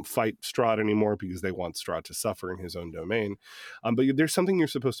 and they don't fight Strahd anymore because they want Strahd to suffer in his own domain. But there's something you're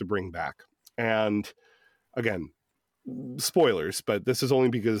supposed to bring back. And again, spoilers, but this is only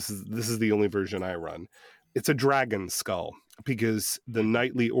because this is the only version I run. It's a dragon skull, because the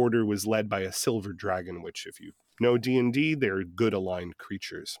knightly order was led by a silver dragon, which, if you know D&D, they're good aligned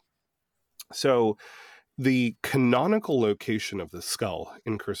creatures. So the canonical location of the skull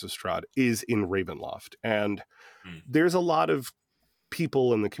in Curse of Strahd is in Ravenloft. And there's a lot of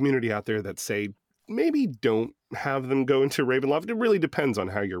people in the community out there that say, maybe don't have them go into Ravenloft. It really depends on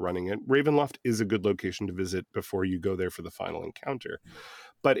how you're running it. Ravenloft is a good location to visit before you go there for the final encounter.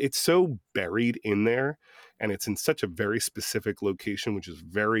 But it's so buried in there, and it's in such a very specific location, which is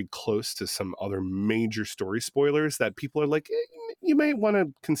very close to some other major story spoilers, that people are like, you may want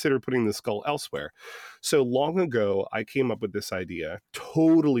to consider putting the skull elsewhere. So long ago, I came up with this idea,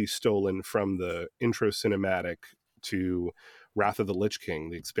 totally stolen from the intro cinematic to Wrath of the Lich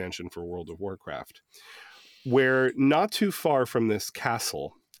King, the expansion for World of Warcraft, where not too far from this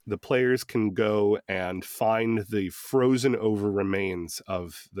castle, the players can go and find the frozen over remains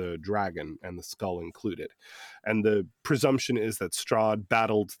of the dragon, and the skull included. And the presumption is that Strahd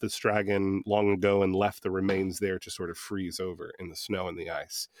battled this dragon long ago and left the remains there to sort of freeze over in the snow and the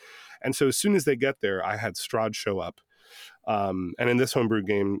ice. And so as soon as they get there, I had Strahd show up. And in this homebrew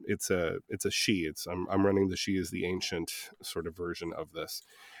game, it's a she. I'm running the she as the ancient sort of version of this.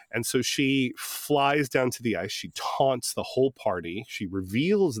 And so she flies down to the ice. She taunts the whole party. She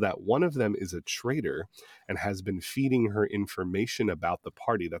reveals that one of them is a traitor and has been feeding her information about the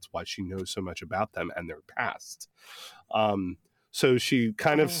party. That's why she knows so much about them and their past. So she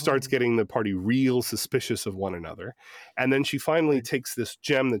kind of starts getting the party real suspicious of one another. And then she finally takes this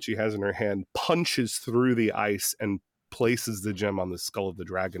gem that she has in her hand, punches through the ice, and places the gem on the skull of the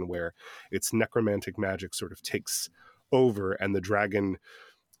dragon, where its necromantic magic sort of takes over, and the dragon,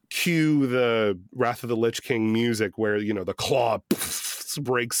 cue the Wrath of the Lich King music, where, you know, the claw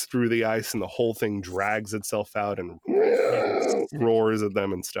breaks through the ice and the whole thing drags itself out and roars at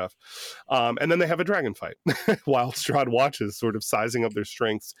them and stuff. And then they have a dragon fight while Strahd watches, sort of sizing up their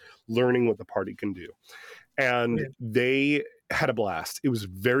strengths, learning what the party can do. And they had a blast. It was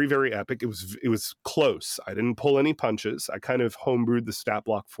very, very epic. It was close. I didn't pull any punches. I kind of homebrewed the stat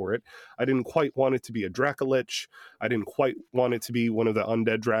block for it. I didn't quite want it to be a Dracolich. I didn't quite want it to be one of the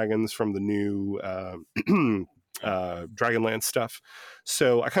undead dragons from the new Dragonlance stuff.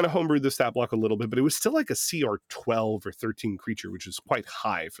 So I kind of homebrewed the stat block a little bit, but it was still like a CR 12 or 13 creature, which is quite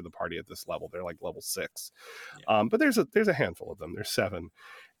high for the party at this level. They're like level 6. But there's a handful of them. There's 7.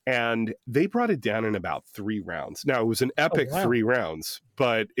 And they brought it down in about 3 rounds. Now, it was an epic 3 rounds,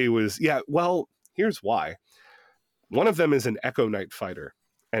 but it was, here's why. One of them is an Echo Knight fighter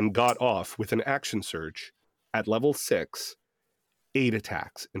and got off with an action surge at level 6, 8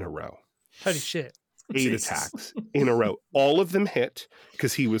 attacks in a row. Holy shit. 8 attacks in a row. All of them hit,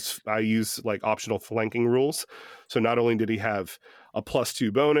 because I use like optional flanking rules. So not only did he have a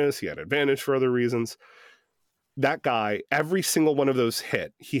 +2 bonus, he had advantage for other reasons. That guy, every single one of those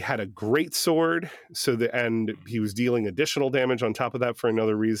hit. He had a great sword, and he was dealing additional damage on top of that for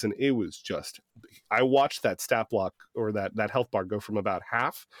another reason. It was just, I watched that stat block, or that health bar, go from about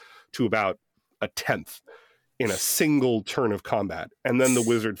half to about a 10th in a single turn of combat. And then the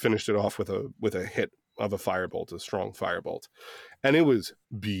wizard finished it off with a hit of a firebolt, a strong firebolt. And it was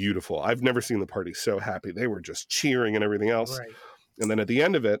beautiful. I've never seen the party so happy. They were just cheering and everything else. Right. And then at the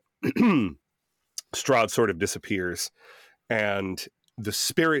end of it, Strahd sort of disappears, and the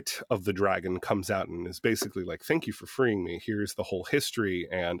spirit of the dragon comes out and is basically like, thank you for freeing me. Here's the whole history,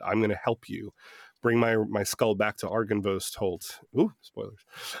 and I'm going to help you bring my skull back to Argynvost Holt. Ooh, spoilers.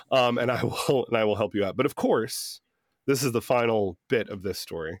 And I will help you out. But of course, this is the final bit of this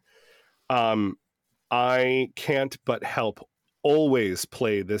story. I can't but help always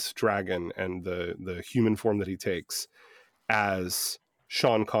play this dragon and the human form that he takes as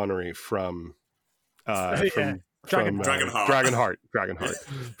Sean Connery from Dragonheart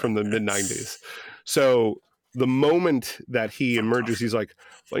from the mid-90s. So the moment that he emerges, he's like,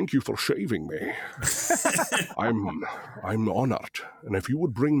 "Thank you for saving me. I'm honored. And if you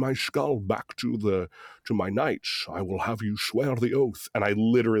would bring my skull back to my knights, I will have you swear the oath." And I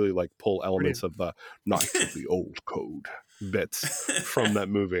literally like pull elements of the Knights of the Old Code bits from that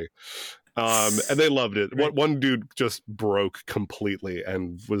movie. And they loved it. One dude just broke completely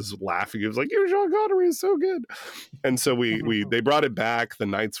and was laughing. He was like, "Your Sean Connery is so good." And so they brought it back. The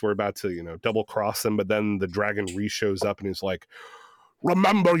knights were about to, double cross them, but then the dragon shows up and he's like,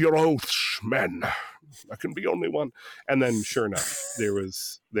 "Remember your oaths, men. There can be only one." And then sure enough, there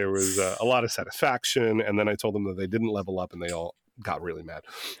was a lot of satisfaction. And then I told them that they didn't level up and they all got really mad.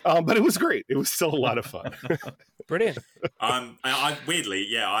 But it was great. It was still a lot of fun. Brilliant. I weirdly,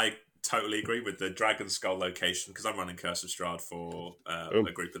 I totally agree with the Dragon Skull location because I'm running Curse of Strahd for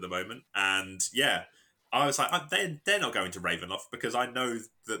a group at the moment, and I was like, they're not going to Ravenloft because I know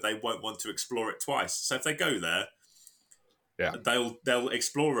that they won't want to explore it twice. So if they go there, they'll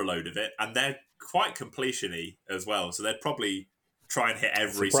explore a load of it, and they're quite completion-y as well. So they'd probably try and hit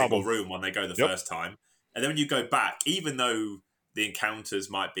every single room when they go the first time, and then when you go back, even though the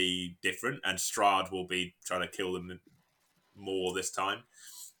encounters might be different, and Strahd will be trying to kill them more this time,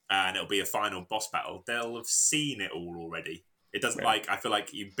 and it'll be a final boss battle, they'll have seen it all already. It doesn't I feel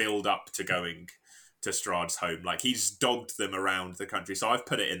like you build up to going to Strahd's home. Like he's dogged them around the country. So I've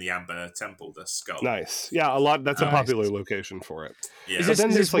put it in the Amber Temple, the skull. Nice. Yeah, a lot. That's a popular location for it. Yeah. But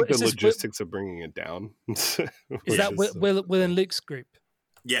then there's like the logistics of bringing it down. Is that Will and Luke's group?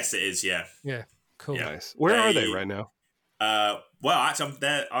 Yes, it is. Yeah. Yeah. Cool. Yeah. Nice. Where are they right now? Well, actually,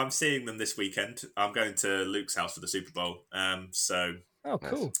 I'm seeing them this weekend. I'm going to Luke's house for the Super Bowl. So. Oh,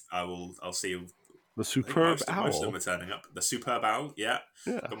 cool. I'll see you. The superb owl. Most of them are turning up. The superb owl, yeah.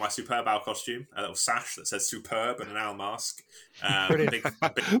 Got my superb owl costume, a little sash that says superb and an owl mask. Big,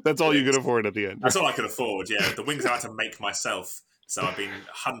 that's all you could afford at the end. That's all I could afford, yeah. The wings I had to make myself. So I've been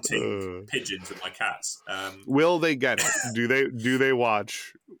hunting pigeons with my cats. Will they get it? Do they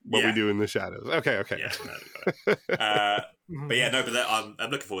watch what we do in the shadows? Okay. Yeah, but I'm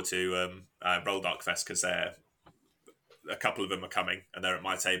looking forward to Roll Dark Fest because a couple of them are coming and they're at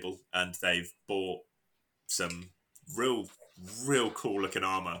my table and they've bought some real cool looking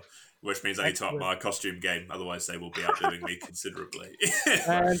armor, which means I need to up my costume game. Otherwise, they will be outdoing me considerably.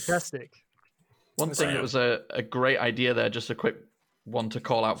 Fantastic. One thing that was a great idea there, just a quick one to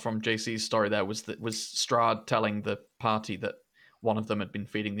call out from JC's story there, was Strahd telling the party that one of them had been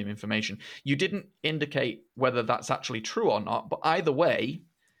feeding them information. You didn't indicate whether that's actually true or not, but either way,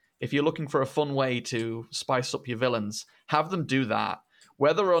 if you're looking for a fun way to spice up your villains, have them do that.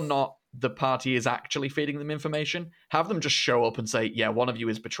 Whether or not the party is actually feeding them information, have them just show up and say, yeah, one of you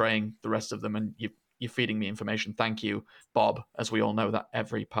is betraying the rest of them and you're feeding me information. Thank you, Bob, as we all know that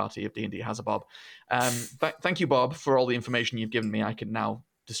every party of D&D has a Bob. Thank you, Bob, for all the information you've given me. I can now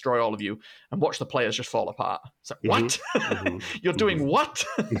destroy all of you and watch the players just fall apart. So, what? You're doing what?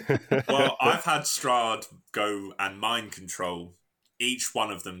 Well, I've had Strahd go and mind control each one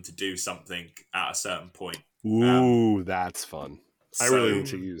of them to do something at a certain point. Ooh, that's fun. I really need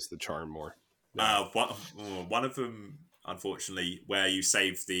to use the charm more. Yeah. One of them, unfortunately, where you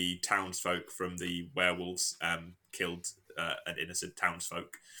save the townsfolk from the werewolves, killed an innocent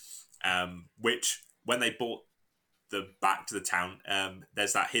townsfolk, which when they brought back to the town,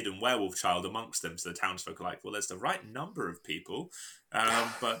 there's that hidden werewolf child amongst them. So the townsfolk are like, well, there's the right number of people,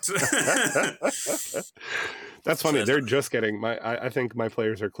 but that's funny. They're just getting I think my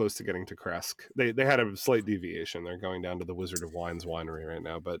players are close to getting to Kresk. They had a slight deviation. They're going down to the Wizard of Wines winery right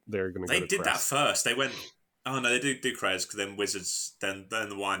now, but they're going to go to Kresk. They did that first. They went. Oh no, they do Kresk, then Wizards, then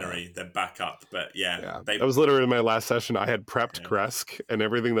the winery, then back up. But that was literally my last session. I had prepped Kresk and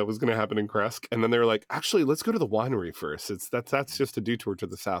everything that was going to happen in Kresk, and then they were like, "Actually, let's go to the winery first. That's just a detour to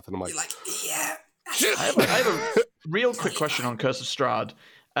the south." And I'm like, "Yeah." I have a real quick question on Curse of Strahd.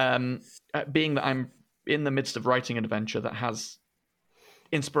 Being that I'm in the midst of writing an adventure that has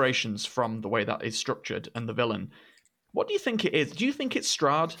inspirations from the way that is structured and the villain. What do you think it is? Do you think it's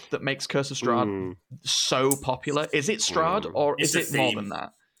Strahd that makes Curse of Strahd so popular? Is it Strahd, or is it more than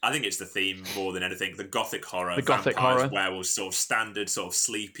that? I think it's the theme more than anything. The gothic horror, vampires, werewolves, sort of standard, sort of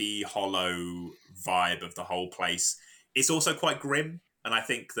sleepy, hollow vibe of the whole place. It's also quite grim, and I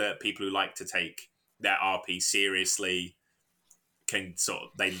think that people who like to take their RP seriously can sort of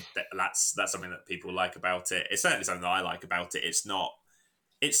that's something that people like about it. It's certainly something that I like about it.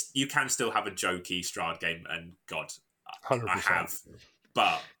 You can still have a jokey Strahd game, and God. 100%. I have,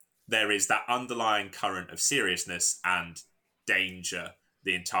 but there is that underlying current of seriousness and danger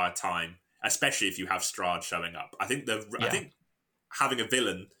the entire time, especially if you have Strahd showing up. I think having a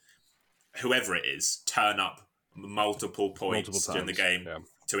villain whoever it is turn up multiple points during the game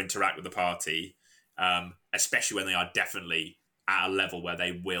to interact with the party, especially when they are definitely at a level where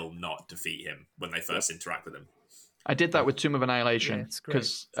they will not defeat him when they first interact with him. I did that with Tomb of Annihilation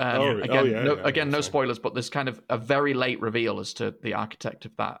because no spoilers, but there's kind of a very late reveal as to the architect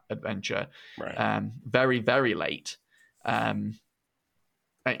of that adventure. Right. Very, very late.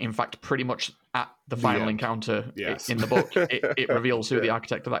 In fact, pretty much at the final encounter in the book, it reveals who the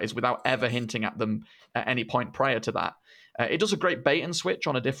architect of that is without ever hinting at them at any point prior to that. It does a great bait and switch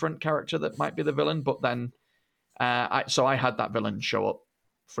on a different character that might be the villain, but then I had that villain show up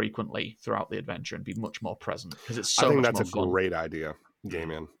frequently throughout the adventure and be much more present because it's so. I think much that's more a fun. great idea,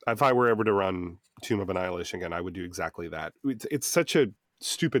 Gamian. If I were ever to run Tomb of Annihilation again, I would do exactly that. It's such a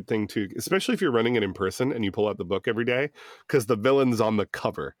stupid thing too, especially if you're running it in person and you pull out the book every day, because the villain's on the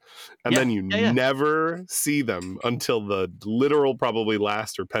cover, and then you never see them until the literal probably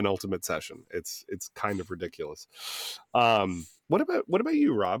last or penultimate session. It's kind of ridiculous. What about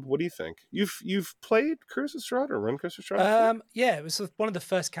you, Rob? What do you think? You've played Curse of Strahd or run Curse of Strahd? Yeah, it was one of the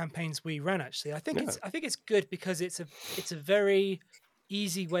first campaigns we ran. Actually, I think it's good because it's a very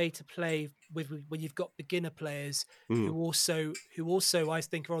easy way to play with when you've got beginner players who also I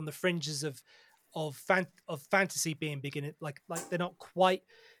think are on the fringes of fantasy being beginner, like they're not quite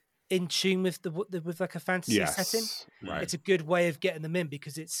in tune with with like a fantasy setting. Right. It's a good way of getting them in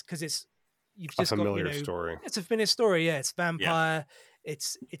because it's you've just a familiar got story. It's a familiar story. Yeah, it's vampire. Yeah.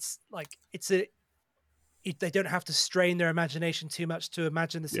 They don't have to strain their imagination too much to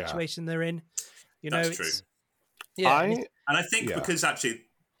imagine the situation they're in. That's true. Yeah, and I think because actually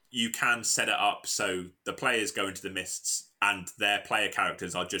you can set it up so the players go into the mists and their player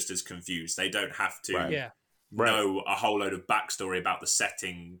characters are just as confused. They don't have to know a whole load of backstory about the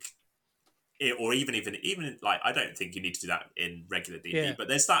setting. Or even like, I don't think you need to do that in regular D&D, but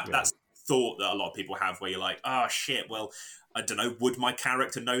there's that thought that a lot of people have where you're like, oh shit, well, I don't know, would my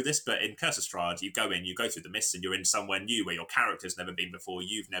character know this? But in Curse of Strahd, you go through the mists and you're in somewhere new where your character's never been before,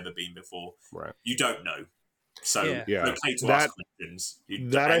 you've never been before, you don't know. So okay to ask questions.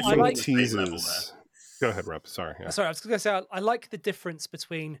 I think teases. Go ahead, Rob. Sorry. Yeah. Sorry, I was going to say I like the difference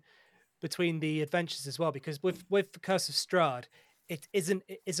between the adventures as well, because with the Curse of Strahd, it isn't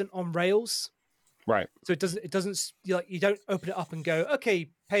on rails. Right. So it doesn't you don't open it up and go, okay,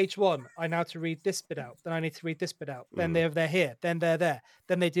 page 1, I now to read this bit out, then I need to read this bit out, then they're here, then they're there,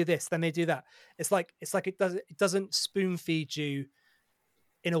 then they do this, then they do that. It's like it doesn't spoon feed you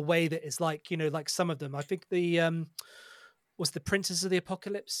in a way that is like, like some of them. I think the was the Princes of the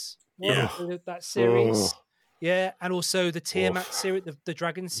Apocalypse that series. Yeah, and also the Tiamat series, the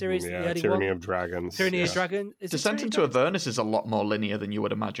Dragon series, the early Tyranny one. of Dragons. Tyranny of Dragon. Descent into Avernus is a lot more linear than you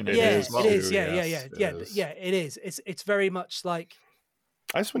would imagine it is. Well. It is. Yeah, it is. It's very much like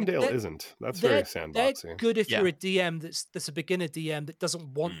Icewind Dale isn't. That's very sandboxy. They're good if you're a DM that's a beginner DM that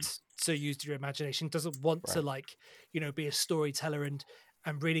doesn't want to use your imagination, doesn't want to be a storyteller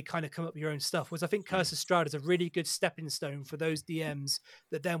and really kind of come up with your own stuff. Whereas I think Curse of Strahd is a really good stepping stone for those DMs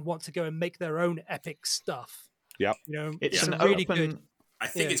that then want to go and make their own epic stuff. Yep. It's a really good. I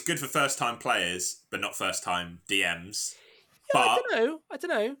think it's good for first-time players, but not first-time DMs. Yeah, I don't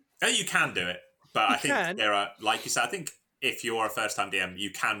know. You can do it, but I think there are, like you said, I think if you're a first-time DM, you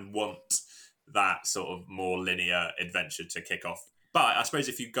can want that sort of more linear adventure to kick off. But I suppose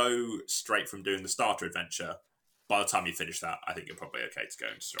if you go straight from doing the starter adventure, by the time you finish that, I think you're probably okay to go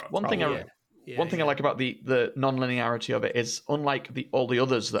into Strahd. One thing I like about the non-linearity of it is, unlike all the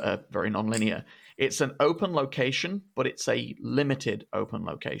others that are very non-linear, it's an open location, but it's a limited open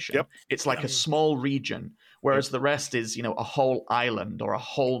location. Yep. It's like a small region, whereas the rest is, a whole island or a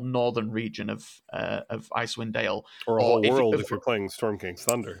whole northern region of Icewind Dale. Or a whole world if you're playing Storm King's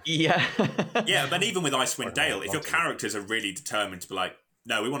Thunder. Yeah. Yeah, but even with Icewind Dale, if your characters are really determined to be like,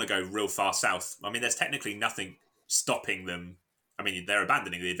 no, we want to go real far south, I mean, there's technically nothing stopping them. I mean, they're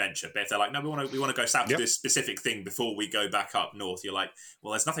abandoning the adventure, but if they're like, no, we want to go south to do a specific thing before we go back up north, you're like,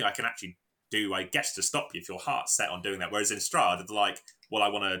 well, there's nothing I can actually do, I guess, to stop you if your heart's set on doing that. Whereas in Strahd, they're like, well, I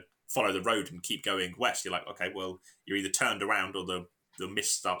want to follow the road and keep going west. You're like, okay, well, you're either turned around or the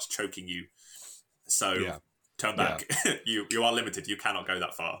mist starts choking you. So turn back. You are limited. You cannot go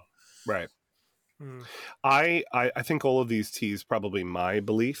that far. Right. I think all of these tease probably my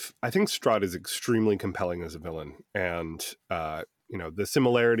belief. I think Strahd is extremely compelling as a villain, and the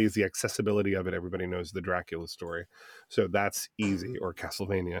similarities, the accessibility of it. Everybody knows the Dracula story, so that's easy, or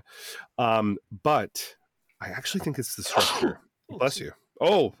Castlevania. But I actually think it's the structure. Bless you.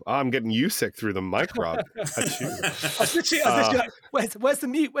 Oh, I'm getting you sick through the mic, Rob. Achoo. I was literally like, where's the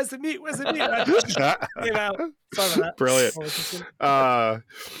mute? Where's the mute? Where's the mute? I just came out. Sorry about that. Brilliant. I was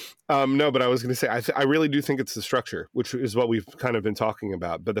listening. No, but I was going to say, I really do think it's the structure, which is what we've kind of been talking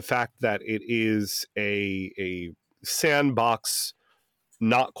about. But the fact that it is a sandbox,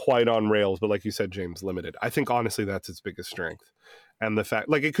 not quite on rails, but like you said, James, limited. I think honestly that's its biggest strength. And the fact,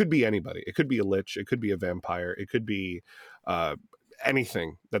 like, it could be anybody. It could be a lich. It could be a vampire. It could be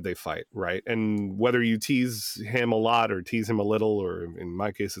anything that they fight, right? And whether you tease him a lot or tease him a little, or in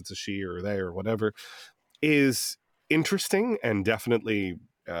my case, it's a she or they or whatever, is interesting and definitely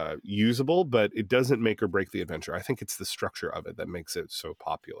usable, but it doesn't make or break the adventure. I think it's the structure of it that makes it so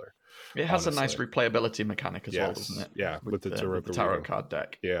popular. It has honestly. a nice replayability mechanic as well, doesn't it? Yeah, with the tarot card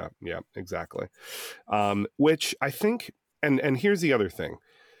deck. Yeah, exactly. Which I think, and here's the other thing,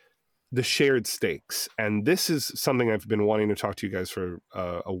 the shared stakes. And this is something I've been wanting to talk to you guys for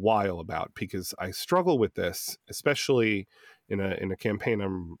a while about, because I struggle with this, especially in a campaign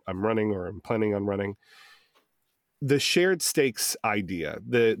I'm running or I'm planning on running. The shared stakes idea,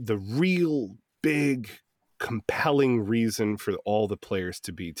 the real big compelling reason for all the players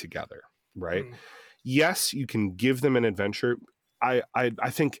to be together, right? Yes, you can give them an adventure. I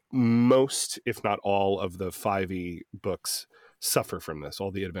think most, if not all, of the 5e books suffer from this, all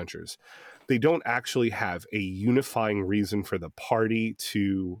the adventures. They don't actually have a unifying reason for the party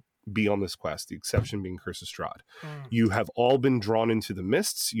to be on this quest, the exception being Curse of Strahd. You have all been drawn into the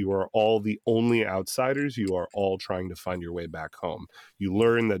mists. You are all the only outsiders. You are all trying to find your way back home. You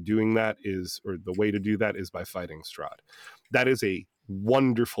learn that doing that is, or the way to do that is by fighting Strahd. That is a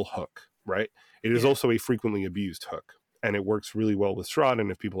wonderful hook, right? It is also a frequently abused hook, and it works really well with Strahd.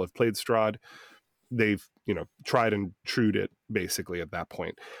 And if people have played Strahd, they've, tried and trued it basically at that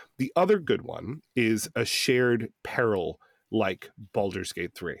point. The other good one is a shared peril like Baldur's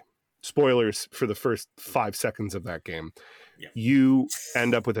Gate 3. Spoilers for the first 5 seconds of that game. Yeah. You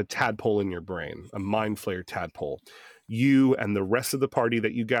end up with a tadpole in your brain, a mind flayer tadpole. You and the rest of the party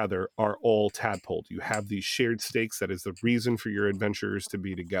that you gather are all tadpoled. You have these shared stakes. That is the reason for your adventurers to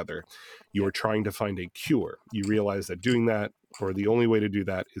be together. You are trying to find a cure. You realize that doing that, or the only way to do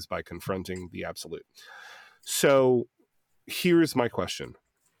that, is by confronting the absolute. So here's my question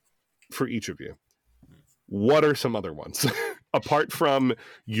for each of you. What are some other ones? Apart from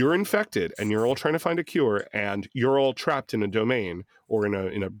you're infected and you're all trying to find a cure and you're all trapped in a domain or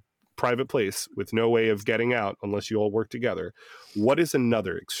in a private place with no way of getting out unless you all work together, what is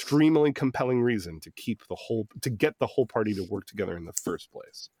another extremely compelling reason to get the whole party to work together in the first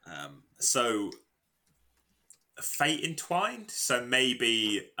place? So fate entwined. So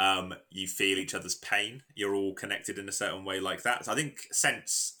maybe you feel each other's pain. You're all connected in a certain way like that. So I think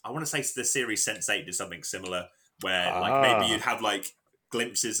I want to say the series Sense8 did something similar, where like maybe you'd have like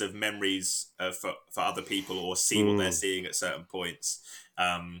glimpses of memories for other people, or see what they're seeing at certain points.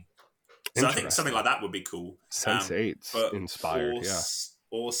 So I think something like that would be cool. Sense8's inspired,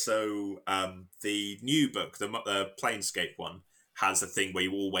 Also, the new book, the Planescape one, has a thing where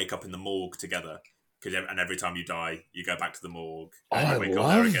you all wake up in the morgue together. And every time you die, you go back to the morgue. And I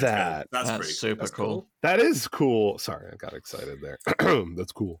love that. That's pretty super cool. That is cool. Sorry, I got excited there.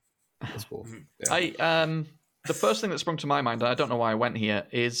 That's cool. That's cool. Yeah. The first thing that sprung to my mind, and I don't know why I went here,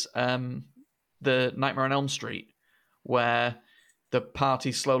 is the Nightmare on Elm Street, where the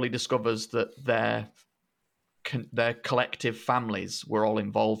party slowly discovers that their collective families were all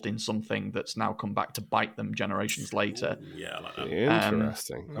involved in something that's now come back to bite them generations later. Ooh, yeah, I like that.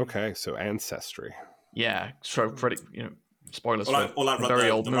 Interesting. Okay, so ancestry. Yeah, so Freddy, spoilers or for like a very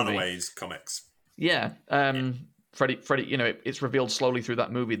old the movie. Runaways comics. Yeah, Freddy, it's revealed slowly through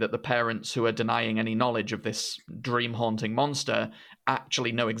that movie that the parents who are denying any knowledge of this dream-haunting monster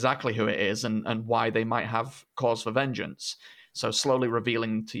actually know exactly who it is and why they might have cause for vengeance. So slowly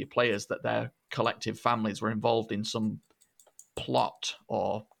revealing to your players that their collective families were involved in some plot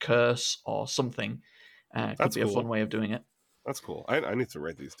or curse or something could be a fun way of doing it. That's cool. I need to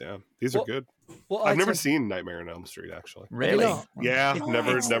write these down. These are good. What I've never seen Nightmare on Elm Street, actually. Really? Yeah,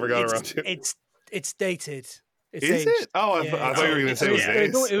 never got around to it. It's dated. It's Is aged. it? Oh, I thought you were going to say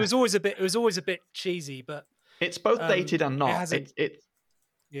it was it was always a bit cheesy, but it's both dated and not.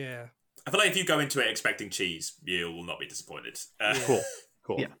 Yeah. I feel like if you go into it expecting cheese, you will not be disappointed.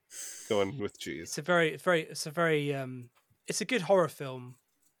 Cool. Yeah. Going with cheese. It's a very it's a good horror film.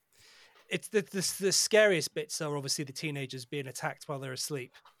 It's the scariest bits are obviously the teenagers being attacked while they're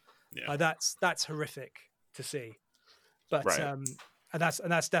asleep. Yeah. That's horrific to see. But right. and that's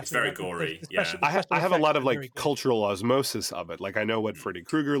definitely It's very gory. I have a lot of like cultural osmosis of it. Like I know what Freddy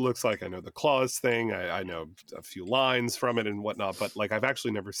Krueger looks like. I know the claws thing. I know a few lines from it and whatnot. But like I've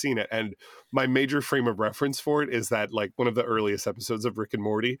actually never seen it. And my major frame of reference for it is that like one of the earliest episodes of Rick and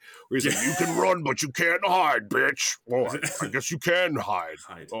Morty, where he's like, "You can run, but you can't hide, bitch." Well, I guess you can hide.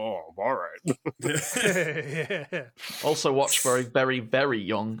 Oh, all right. Yeah. Also watched for a very, very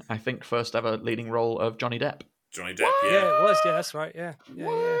young, I think, first ever leading role of Johnny Depp. Johnny Depp, Yeah, it was. Yeah, that's right. Yeah.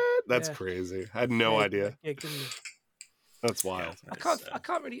 What? That's Yeah. crazy. I had no idea. Yeah, didn't he? That's wild. I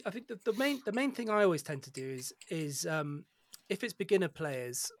can't really. I think the main thing I always tend to do is if it's beginner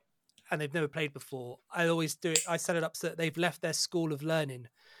players and they've never played before, I always do it. I set it up so that they've left their school of learning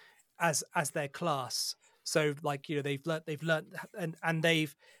as their class. So like they've learned and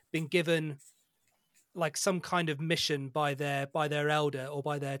they've been given like some kind of mission by their elder or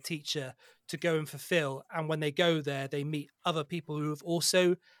by their teacher to go and fulfill. And when they go there, they meet other people who have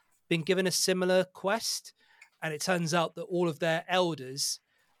also been given a similar quest. And it turns out that all of their elders,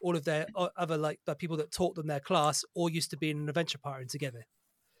 all of their other like the people that taught them their class, all used to be in an adventure party together.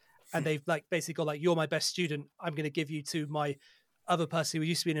 And they've like basically got like, you're my best student. I'm going to give you to my other person who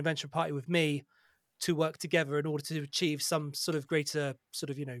used to be in an adventure party with me to work together in order to achieve some sort of greater sort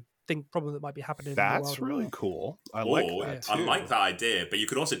of problem that might be happening. That's in the world really cool. I like that too. I like that idea, but you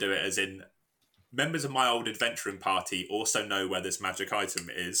could also do it as in members of my old adventuring party also know where this magic item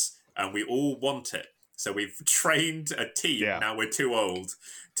is, and we all want it. So we've trained a team. Yeah. Now we're too old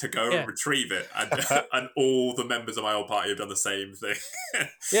to go and retrieve it, and all the members of my old party have done the same thing.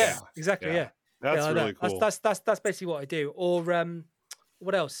 Yeah, exactly. Yeah, that's like really that. cool. That's basically what I do. Or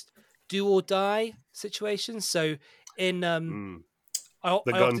what else? Do or die situations. So in I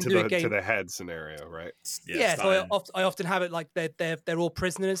the gun often to do a the game. to the head scenario, right? Yeah, so I often have it like they're all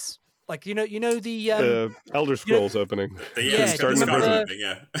prisoners. Like the Elder Scrolls opening. Yeah, do you remember? Do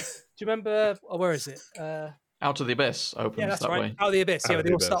you remember? Oh, where is it? Out of the Abyss opens Yeah, that's that right. way. Out of the Abyss. Out Yeah, of they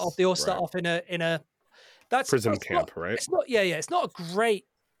the all start Abyss, off. They all start right. off in a Prison that's camp, not, right? It's not. Yeah. It's not a great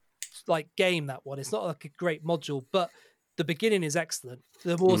like game, that one. It's not like a great module, but the beginning is excellent.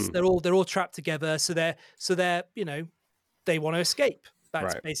 They're all trapped together, so they're they want to escape.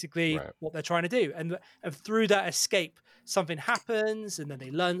 That's basically what they're trying to do, and through that escape, something happens, and then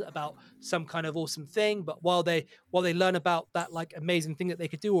they learn about some kind of awesome thing. But while they learn about that like amazing thing that they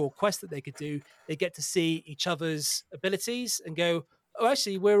could do or quest that they could do, they get to see each other's abilities and go, "Oh,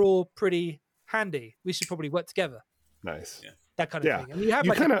 actually, we're all pretty handy. We should probably work together." Nice. Yeah. That kind of thing. And you have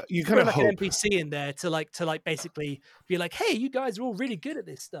you kind of like hope an NPC in there to basically be like, "Hey, you guys are all really good at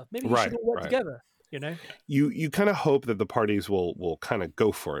this stuff. Maybe you should all work together." You kind of hope that the parties will kind of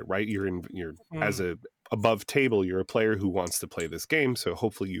go for it, right? You're as a above table, you're a player who wants to play this game, so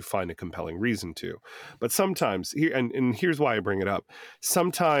hopefully you find a compelling reason to. But sometimes here, and here's why I bring it up,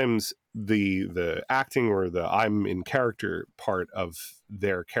 sometimes the acting or the I'm in character part of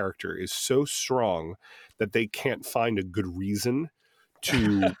their character is so strong that they can't find a good reason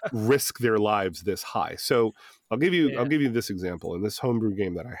to risk their lives this high. So I'll give you this example in this homebrew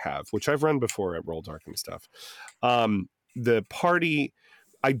game that I have, which I've run before at Roll Dark and stuff. The party,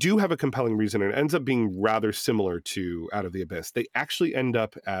 I do have a compelling reason, and it ends up being rather similar to Out of the Abyss. They actually end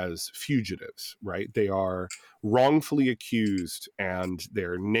up as fugitives, right? They are wrongfully accused, and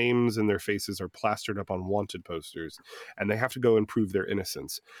their names and their faces are plastered up on wanted posters, and they have to go and prove their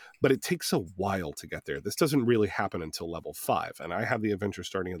innocence. But it takes a while to get there. This doesn't really happen until level 5, and I have the adventure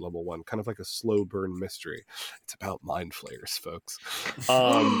starting at level 1, kind of like a slow burn mystery. It's about mind flayers, folks.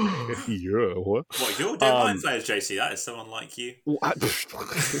 Yeah. What, you're doing mind flayers, JC? That is someone like you.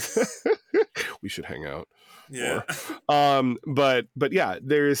 We should hang out. Yeah. But yeah,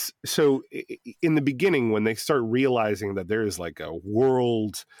 there's so in the beginning when they start realizing that there is like a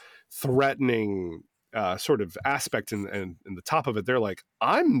world threatening sort of aspect in the top of it, they're like,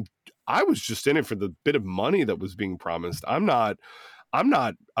 I was just in it for the bit of money that was being promised. I'm not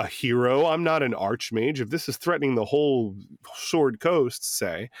a hero. I'm not an archmage. If this is threatening the whole Sword Coast,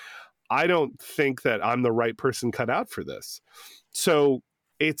 say, I don't think that I'm the right person cut out for this. So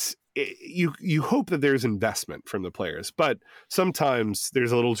you hope that there's investment from the players, but sometimes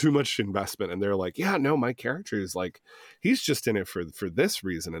there's a little too much investment, and they're like, yeah, no, my character is like, he's just in it for this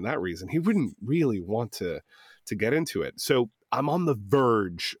reason and that reason. He wouldn't really want to get into it. So I'm on the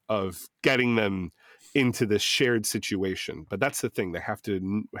verge of getting them into this shared situation. But that's the thing. They have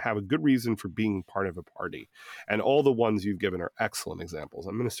to have a good reason for being part of a party. And all the ones you've given are excellent examples.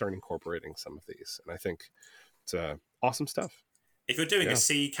 I'm going to start incorporating some of these. And I think it's awesome stuff. If you're doing a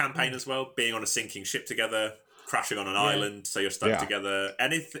sea campaign as well, being on a sinking ship together, crashing on an island, so you're stuck together,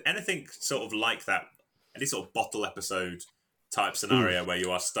 anything sort of like that, any sort of bottle episode type scenario where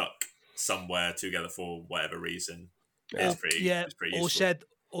you are stuck somewhere together for whatever reason is pretty useful.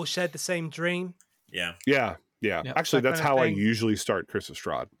 Or shared the same dream. Yeah. Yeah. Actually, that that's kind of how I thing. usually start Curse of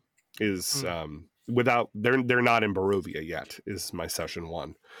Strahd. Is without they're not in Barovia yet. Is my session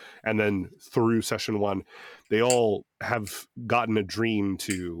 1, and then through session 1, they all have gotten a dream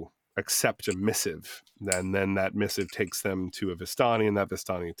to accept a missive. And then that missive takes them to a Vistani, and that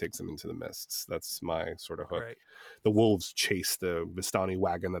Vistani takes them into the mists. That's my sort of hook. Right. The wolves chase the Vistani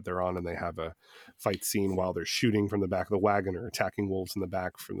wagon that they're on, and they have a fight scene while they're shooting from the back of the wagon or attacking wolves in the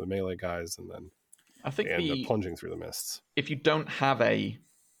back from the melee guys, and then I think they end up plunging through the mists. If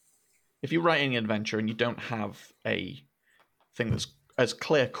you're writing an adventure and you don't have a thing that's as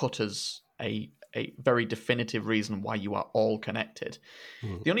clear cut as a very definitive reason why you are all connected,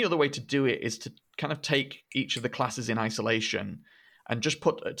 the only other way to do it is to kind of take each of the classes in isolation and just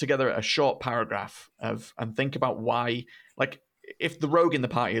put together a short paragraph and think about why. Like, if the rogue in the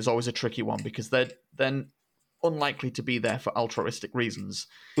party is always a tricky one because they're then unlikely to be there for altruistic reasons.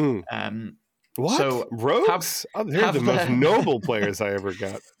 What? So rogues? They're the most noble players I ever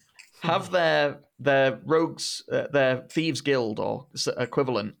got. Have their rogues, their thieves guild or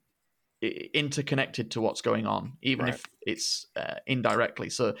equivalent, interconnected to what's going on, even if it's indirectly.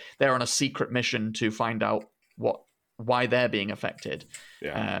 So they're on a secret mission to find out why they're being affected.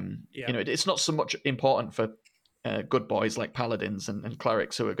 You know, it's not so much important for good boys like paladins and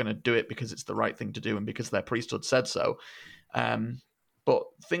clerics who are going to do it because it's the right thing to do and because their priesthood said so. But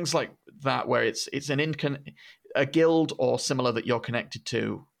things like that, where it's a guild or similar that you're connected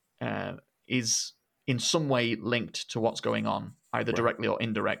to, is in some way linked to what's going on, either directly or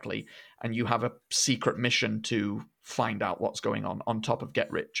indirectly, and you have a secret mission to find out what's going on top of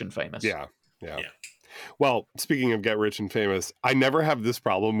get rich and famous. Yeah. Well, speaking of get rich and famous, I never have this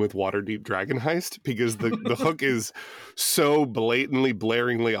problem with Waterdeep Dragon Heist because the hook is so blatantly,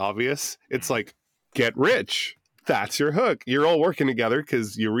 blaringly obvious. It's like, get rich. That's your hook. You're all working together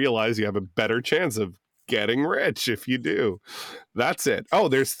because you realize you have a better chance of getting rich if you do. That's it. Oh,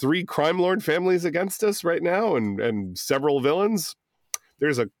 there's 3 crime lord families against us right now and several villains.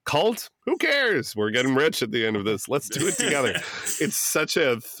 There's a cult. Who cares? We're getting rich at the end of this. Let's do it together. It's such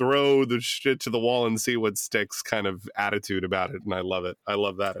a throw the shit to the wall and see what sticks kind of attitude about it. And I love it. I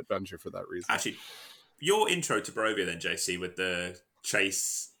love that adventure for that reason. Actually, your intro to Barovia then, JC, with the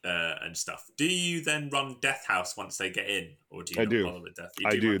chase and stuff. Do you then run Death House once they get in, or do you not bother with Death?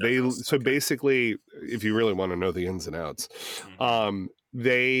 I do. Basically, if you really want to know the ins and outs,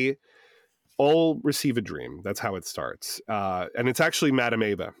 they all receive a dream. That's how it starts, and it's actually Madame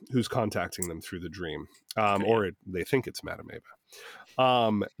Ava who's contacting them through the dream, or they think it's Madame Ava.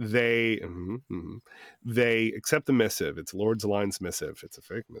 They accept the missive. It's Lord's Alliance missive. It's a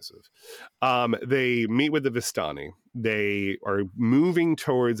fake missive. They meet with the Vistani. They are moving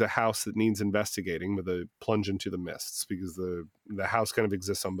towards a house that needs investigating with a plunge into the mists because the house kind of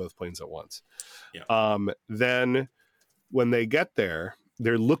exists on both planes at once. Then when they get there,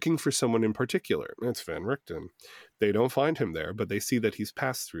 they're looking for someone in particular. It's Van Richten. They don't find him there, but they see that he's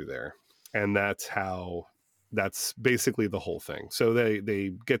passed through there. And that's basically the whole thing. So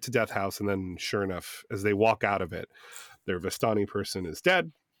they get to Death House, and then sure enough, as they walk out of it, their Vistani person is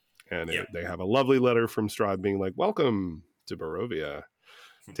dead. And they have a lovely letter from Strahd being like, welcome to Barovia.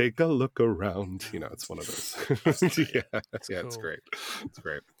 Take a look around. You know, it's one of those. It's great. It's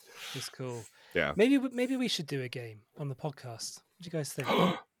great. It's cool. Yeah. Maybe we should do a game on the podcast. What do you guys think?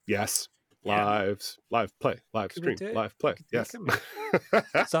 Yes. Live play, live stream, live play. Yes.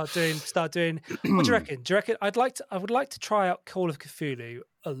 Start doing. What do you reckon? Do you reckon I would like to try out Call of Cthulhu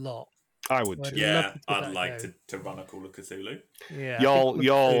a lot. I would too. Yeah, I'd like to run a Call of Cthulhu. Yeah.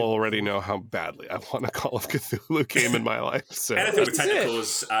 Y'all already know how badly I want a Call of Cthulhu game in my life. So anything with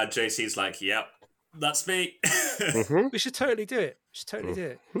tentacles, JC's like, yep, that's me. We should totally do it.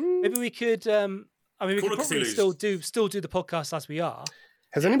 Maybe we could we could probably still do the podcast as we are.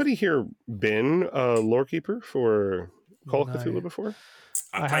 Has anybody here been a lore keeper for Call of Cthulhu before?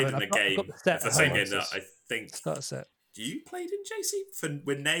 I played in the game. The same game that I think. Start a set. You played in JC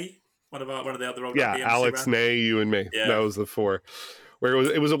with Nay, one of the other old Alex, Nay, you and me. Yeah. That was the 4. Where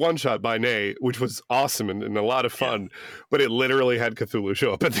it was a one shot by Nay, which was awesome and a lot of fun, but it literally had Cthulhu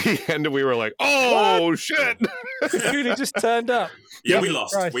show up at the end, and we were like, "Oh what? Shit!" Cthulhu just turned up. Yeah, we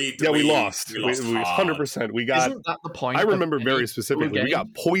lost. We lost. We lost 100%. We got. Isn't that the point? I remember very specifically. We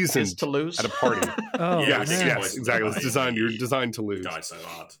got poisoned to lose at a party. Yes, exactly. It's designed. You're designed to lose. Died so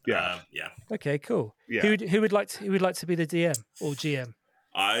hard. Yeah. Okay, cool. Yeah. Who would like to be the DM or GM?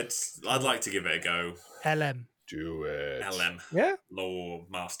 I'd like to give it a go. LM. do it. LM. Yeah. Lore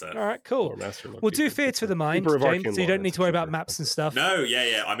Master. All right. Cool. Lore Master, Lore We'll do Keeper, Theatre of the Mind, Keeper of James, Arcane so you Lore, don't need it's to worry about cheaper. maps and stuff. No,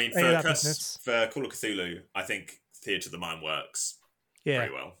 yeah. I mean, Any of that for business. Call of Cthulhu, I think Theatre of the Mind works Yeah.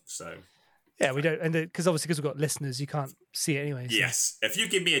 very well. So Yeah, we don't, and because obviously because we've got listeners, you can't see it anyway. So. yes, if you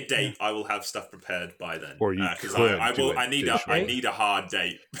give me a date, I will have stuff prepared by then. Or you because could I do will. it I need visually. a hard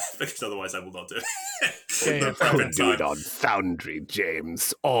date because otherwise I will not do it. Yeah, Prep in Do it time. on Foundry,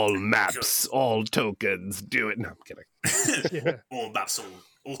 James. All maps, all tokens. Do it. No, I'm kidding. Yeah. All maps,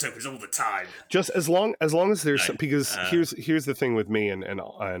 all tokens, all the time. Just as long as there's No, some, because here's the thing with me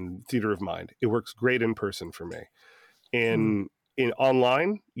and Theater of Mind. It works great in person for me. In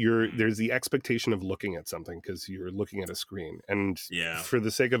online, there's the expectation of looking at something because you're looking at a screen, and for the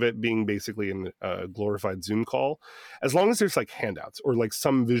sake of it being basically in a glorified Zoom call, as long as there's like handouts or like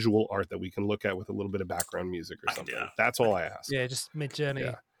some visual art that we can look at with a little bit of background music or something, that's all I ask. Yeah, just mid-journey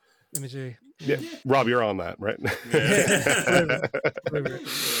imagery. Yeah. Rob, you're on that, right?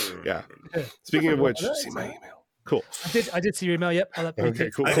 Yeah. Speaking of which, see my email. Cool. I did see your email. Yep. I'll update Okay,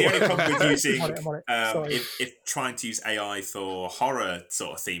 it. cool. I think the only problem with using I'm on it. Sorry. if trying to use AI for horror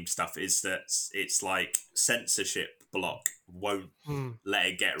sort of theme stuff is that it's like censorship block won't let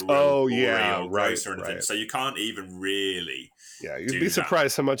it get real gory or gross or anything. Right. So you can't even really. Yeah, you'd be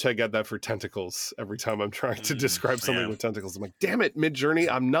surprised how much I get that for tentacles every time I'm trying to describe something with tentacles. I'm like, damn it, Midjourney,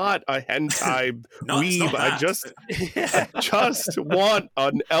 I'm not a hentai weeb. I just want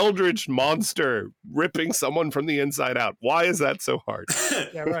an eldritch monster ripping someone from the inside out. Why is that so hard?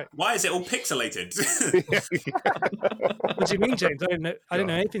 Yeah, right. Why is it all pixelated? What do you mean, James? I didn't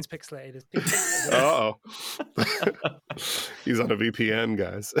know anything's pixelated. It's been pixelated. Uh-oh. He's on a VPN,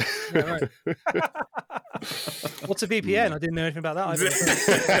 guys. Yeah, right. What's a VPN? I didn't know anything about that either. Is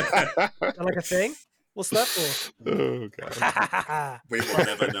that like a thing? What's that for? Oh, God. We will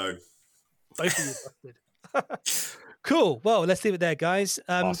never know. Both of you busted. Cool. Well, let's leave it there, guys.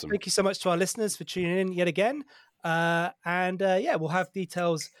 Awesome. Thank you so much to our listeners for tuning in yet again. We'll have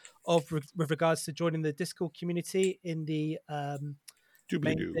details with regards to joining the Discord community in the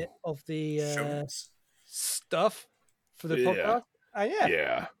main bit of the stuff for the podcast.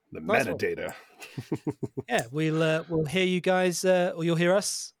 Yeah, the metadata. Yeah, we'll hear you guys, or you'll hear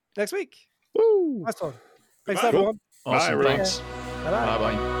us next week. Woo! Nice one. Thanks, Goodbye. everyone. Awesome. Bye, everyone. Thanks. Bye-bye.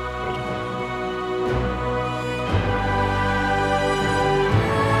 Bye bye.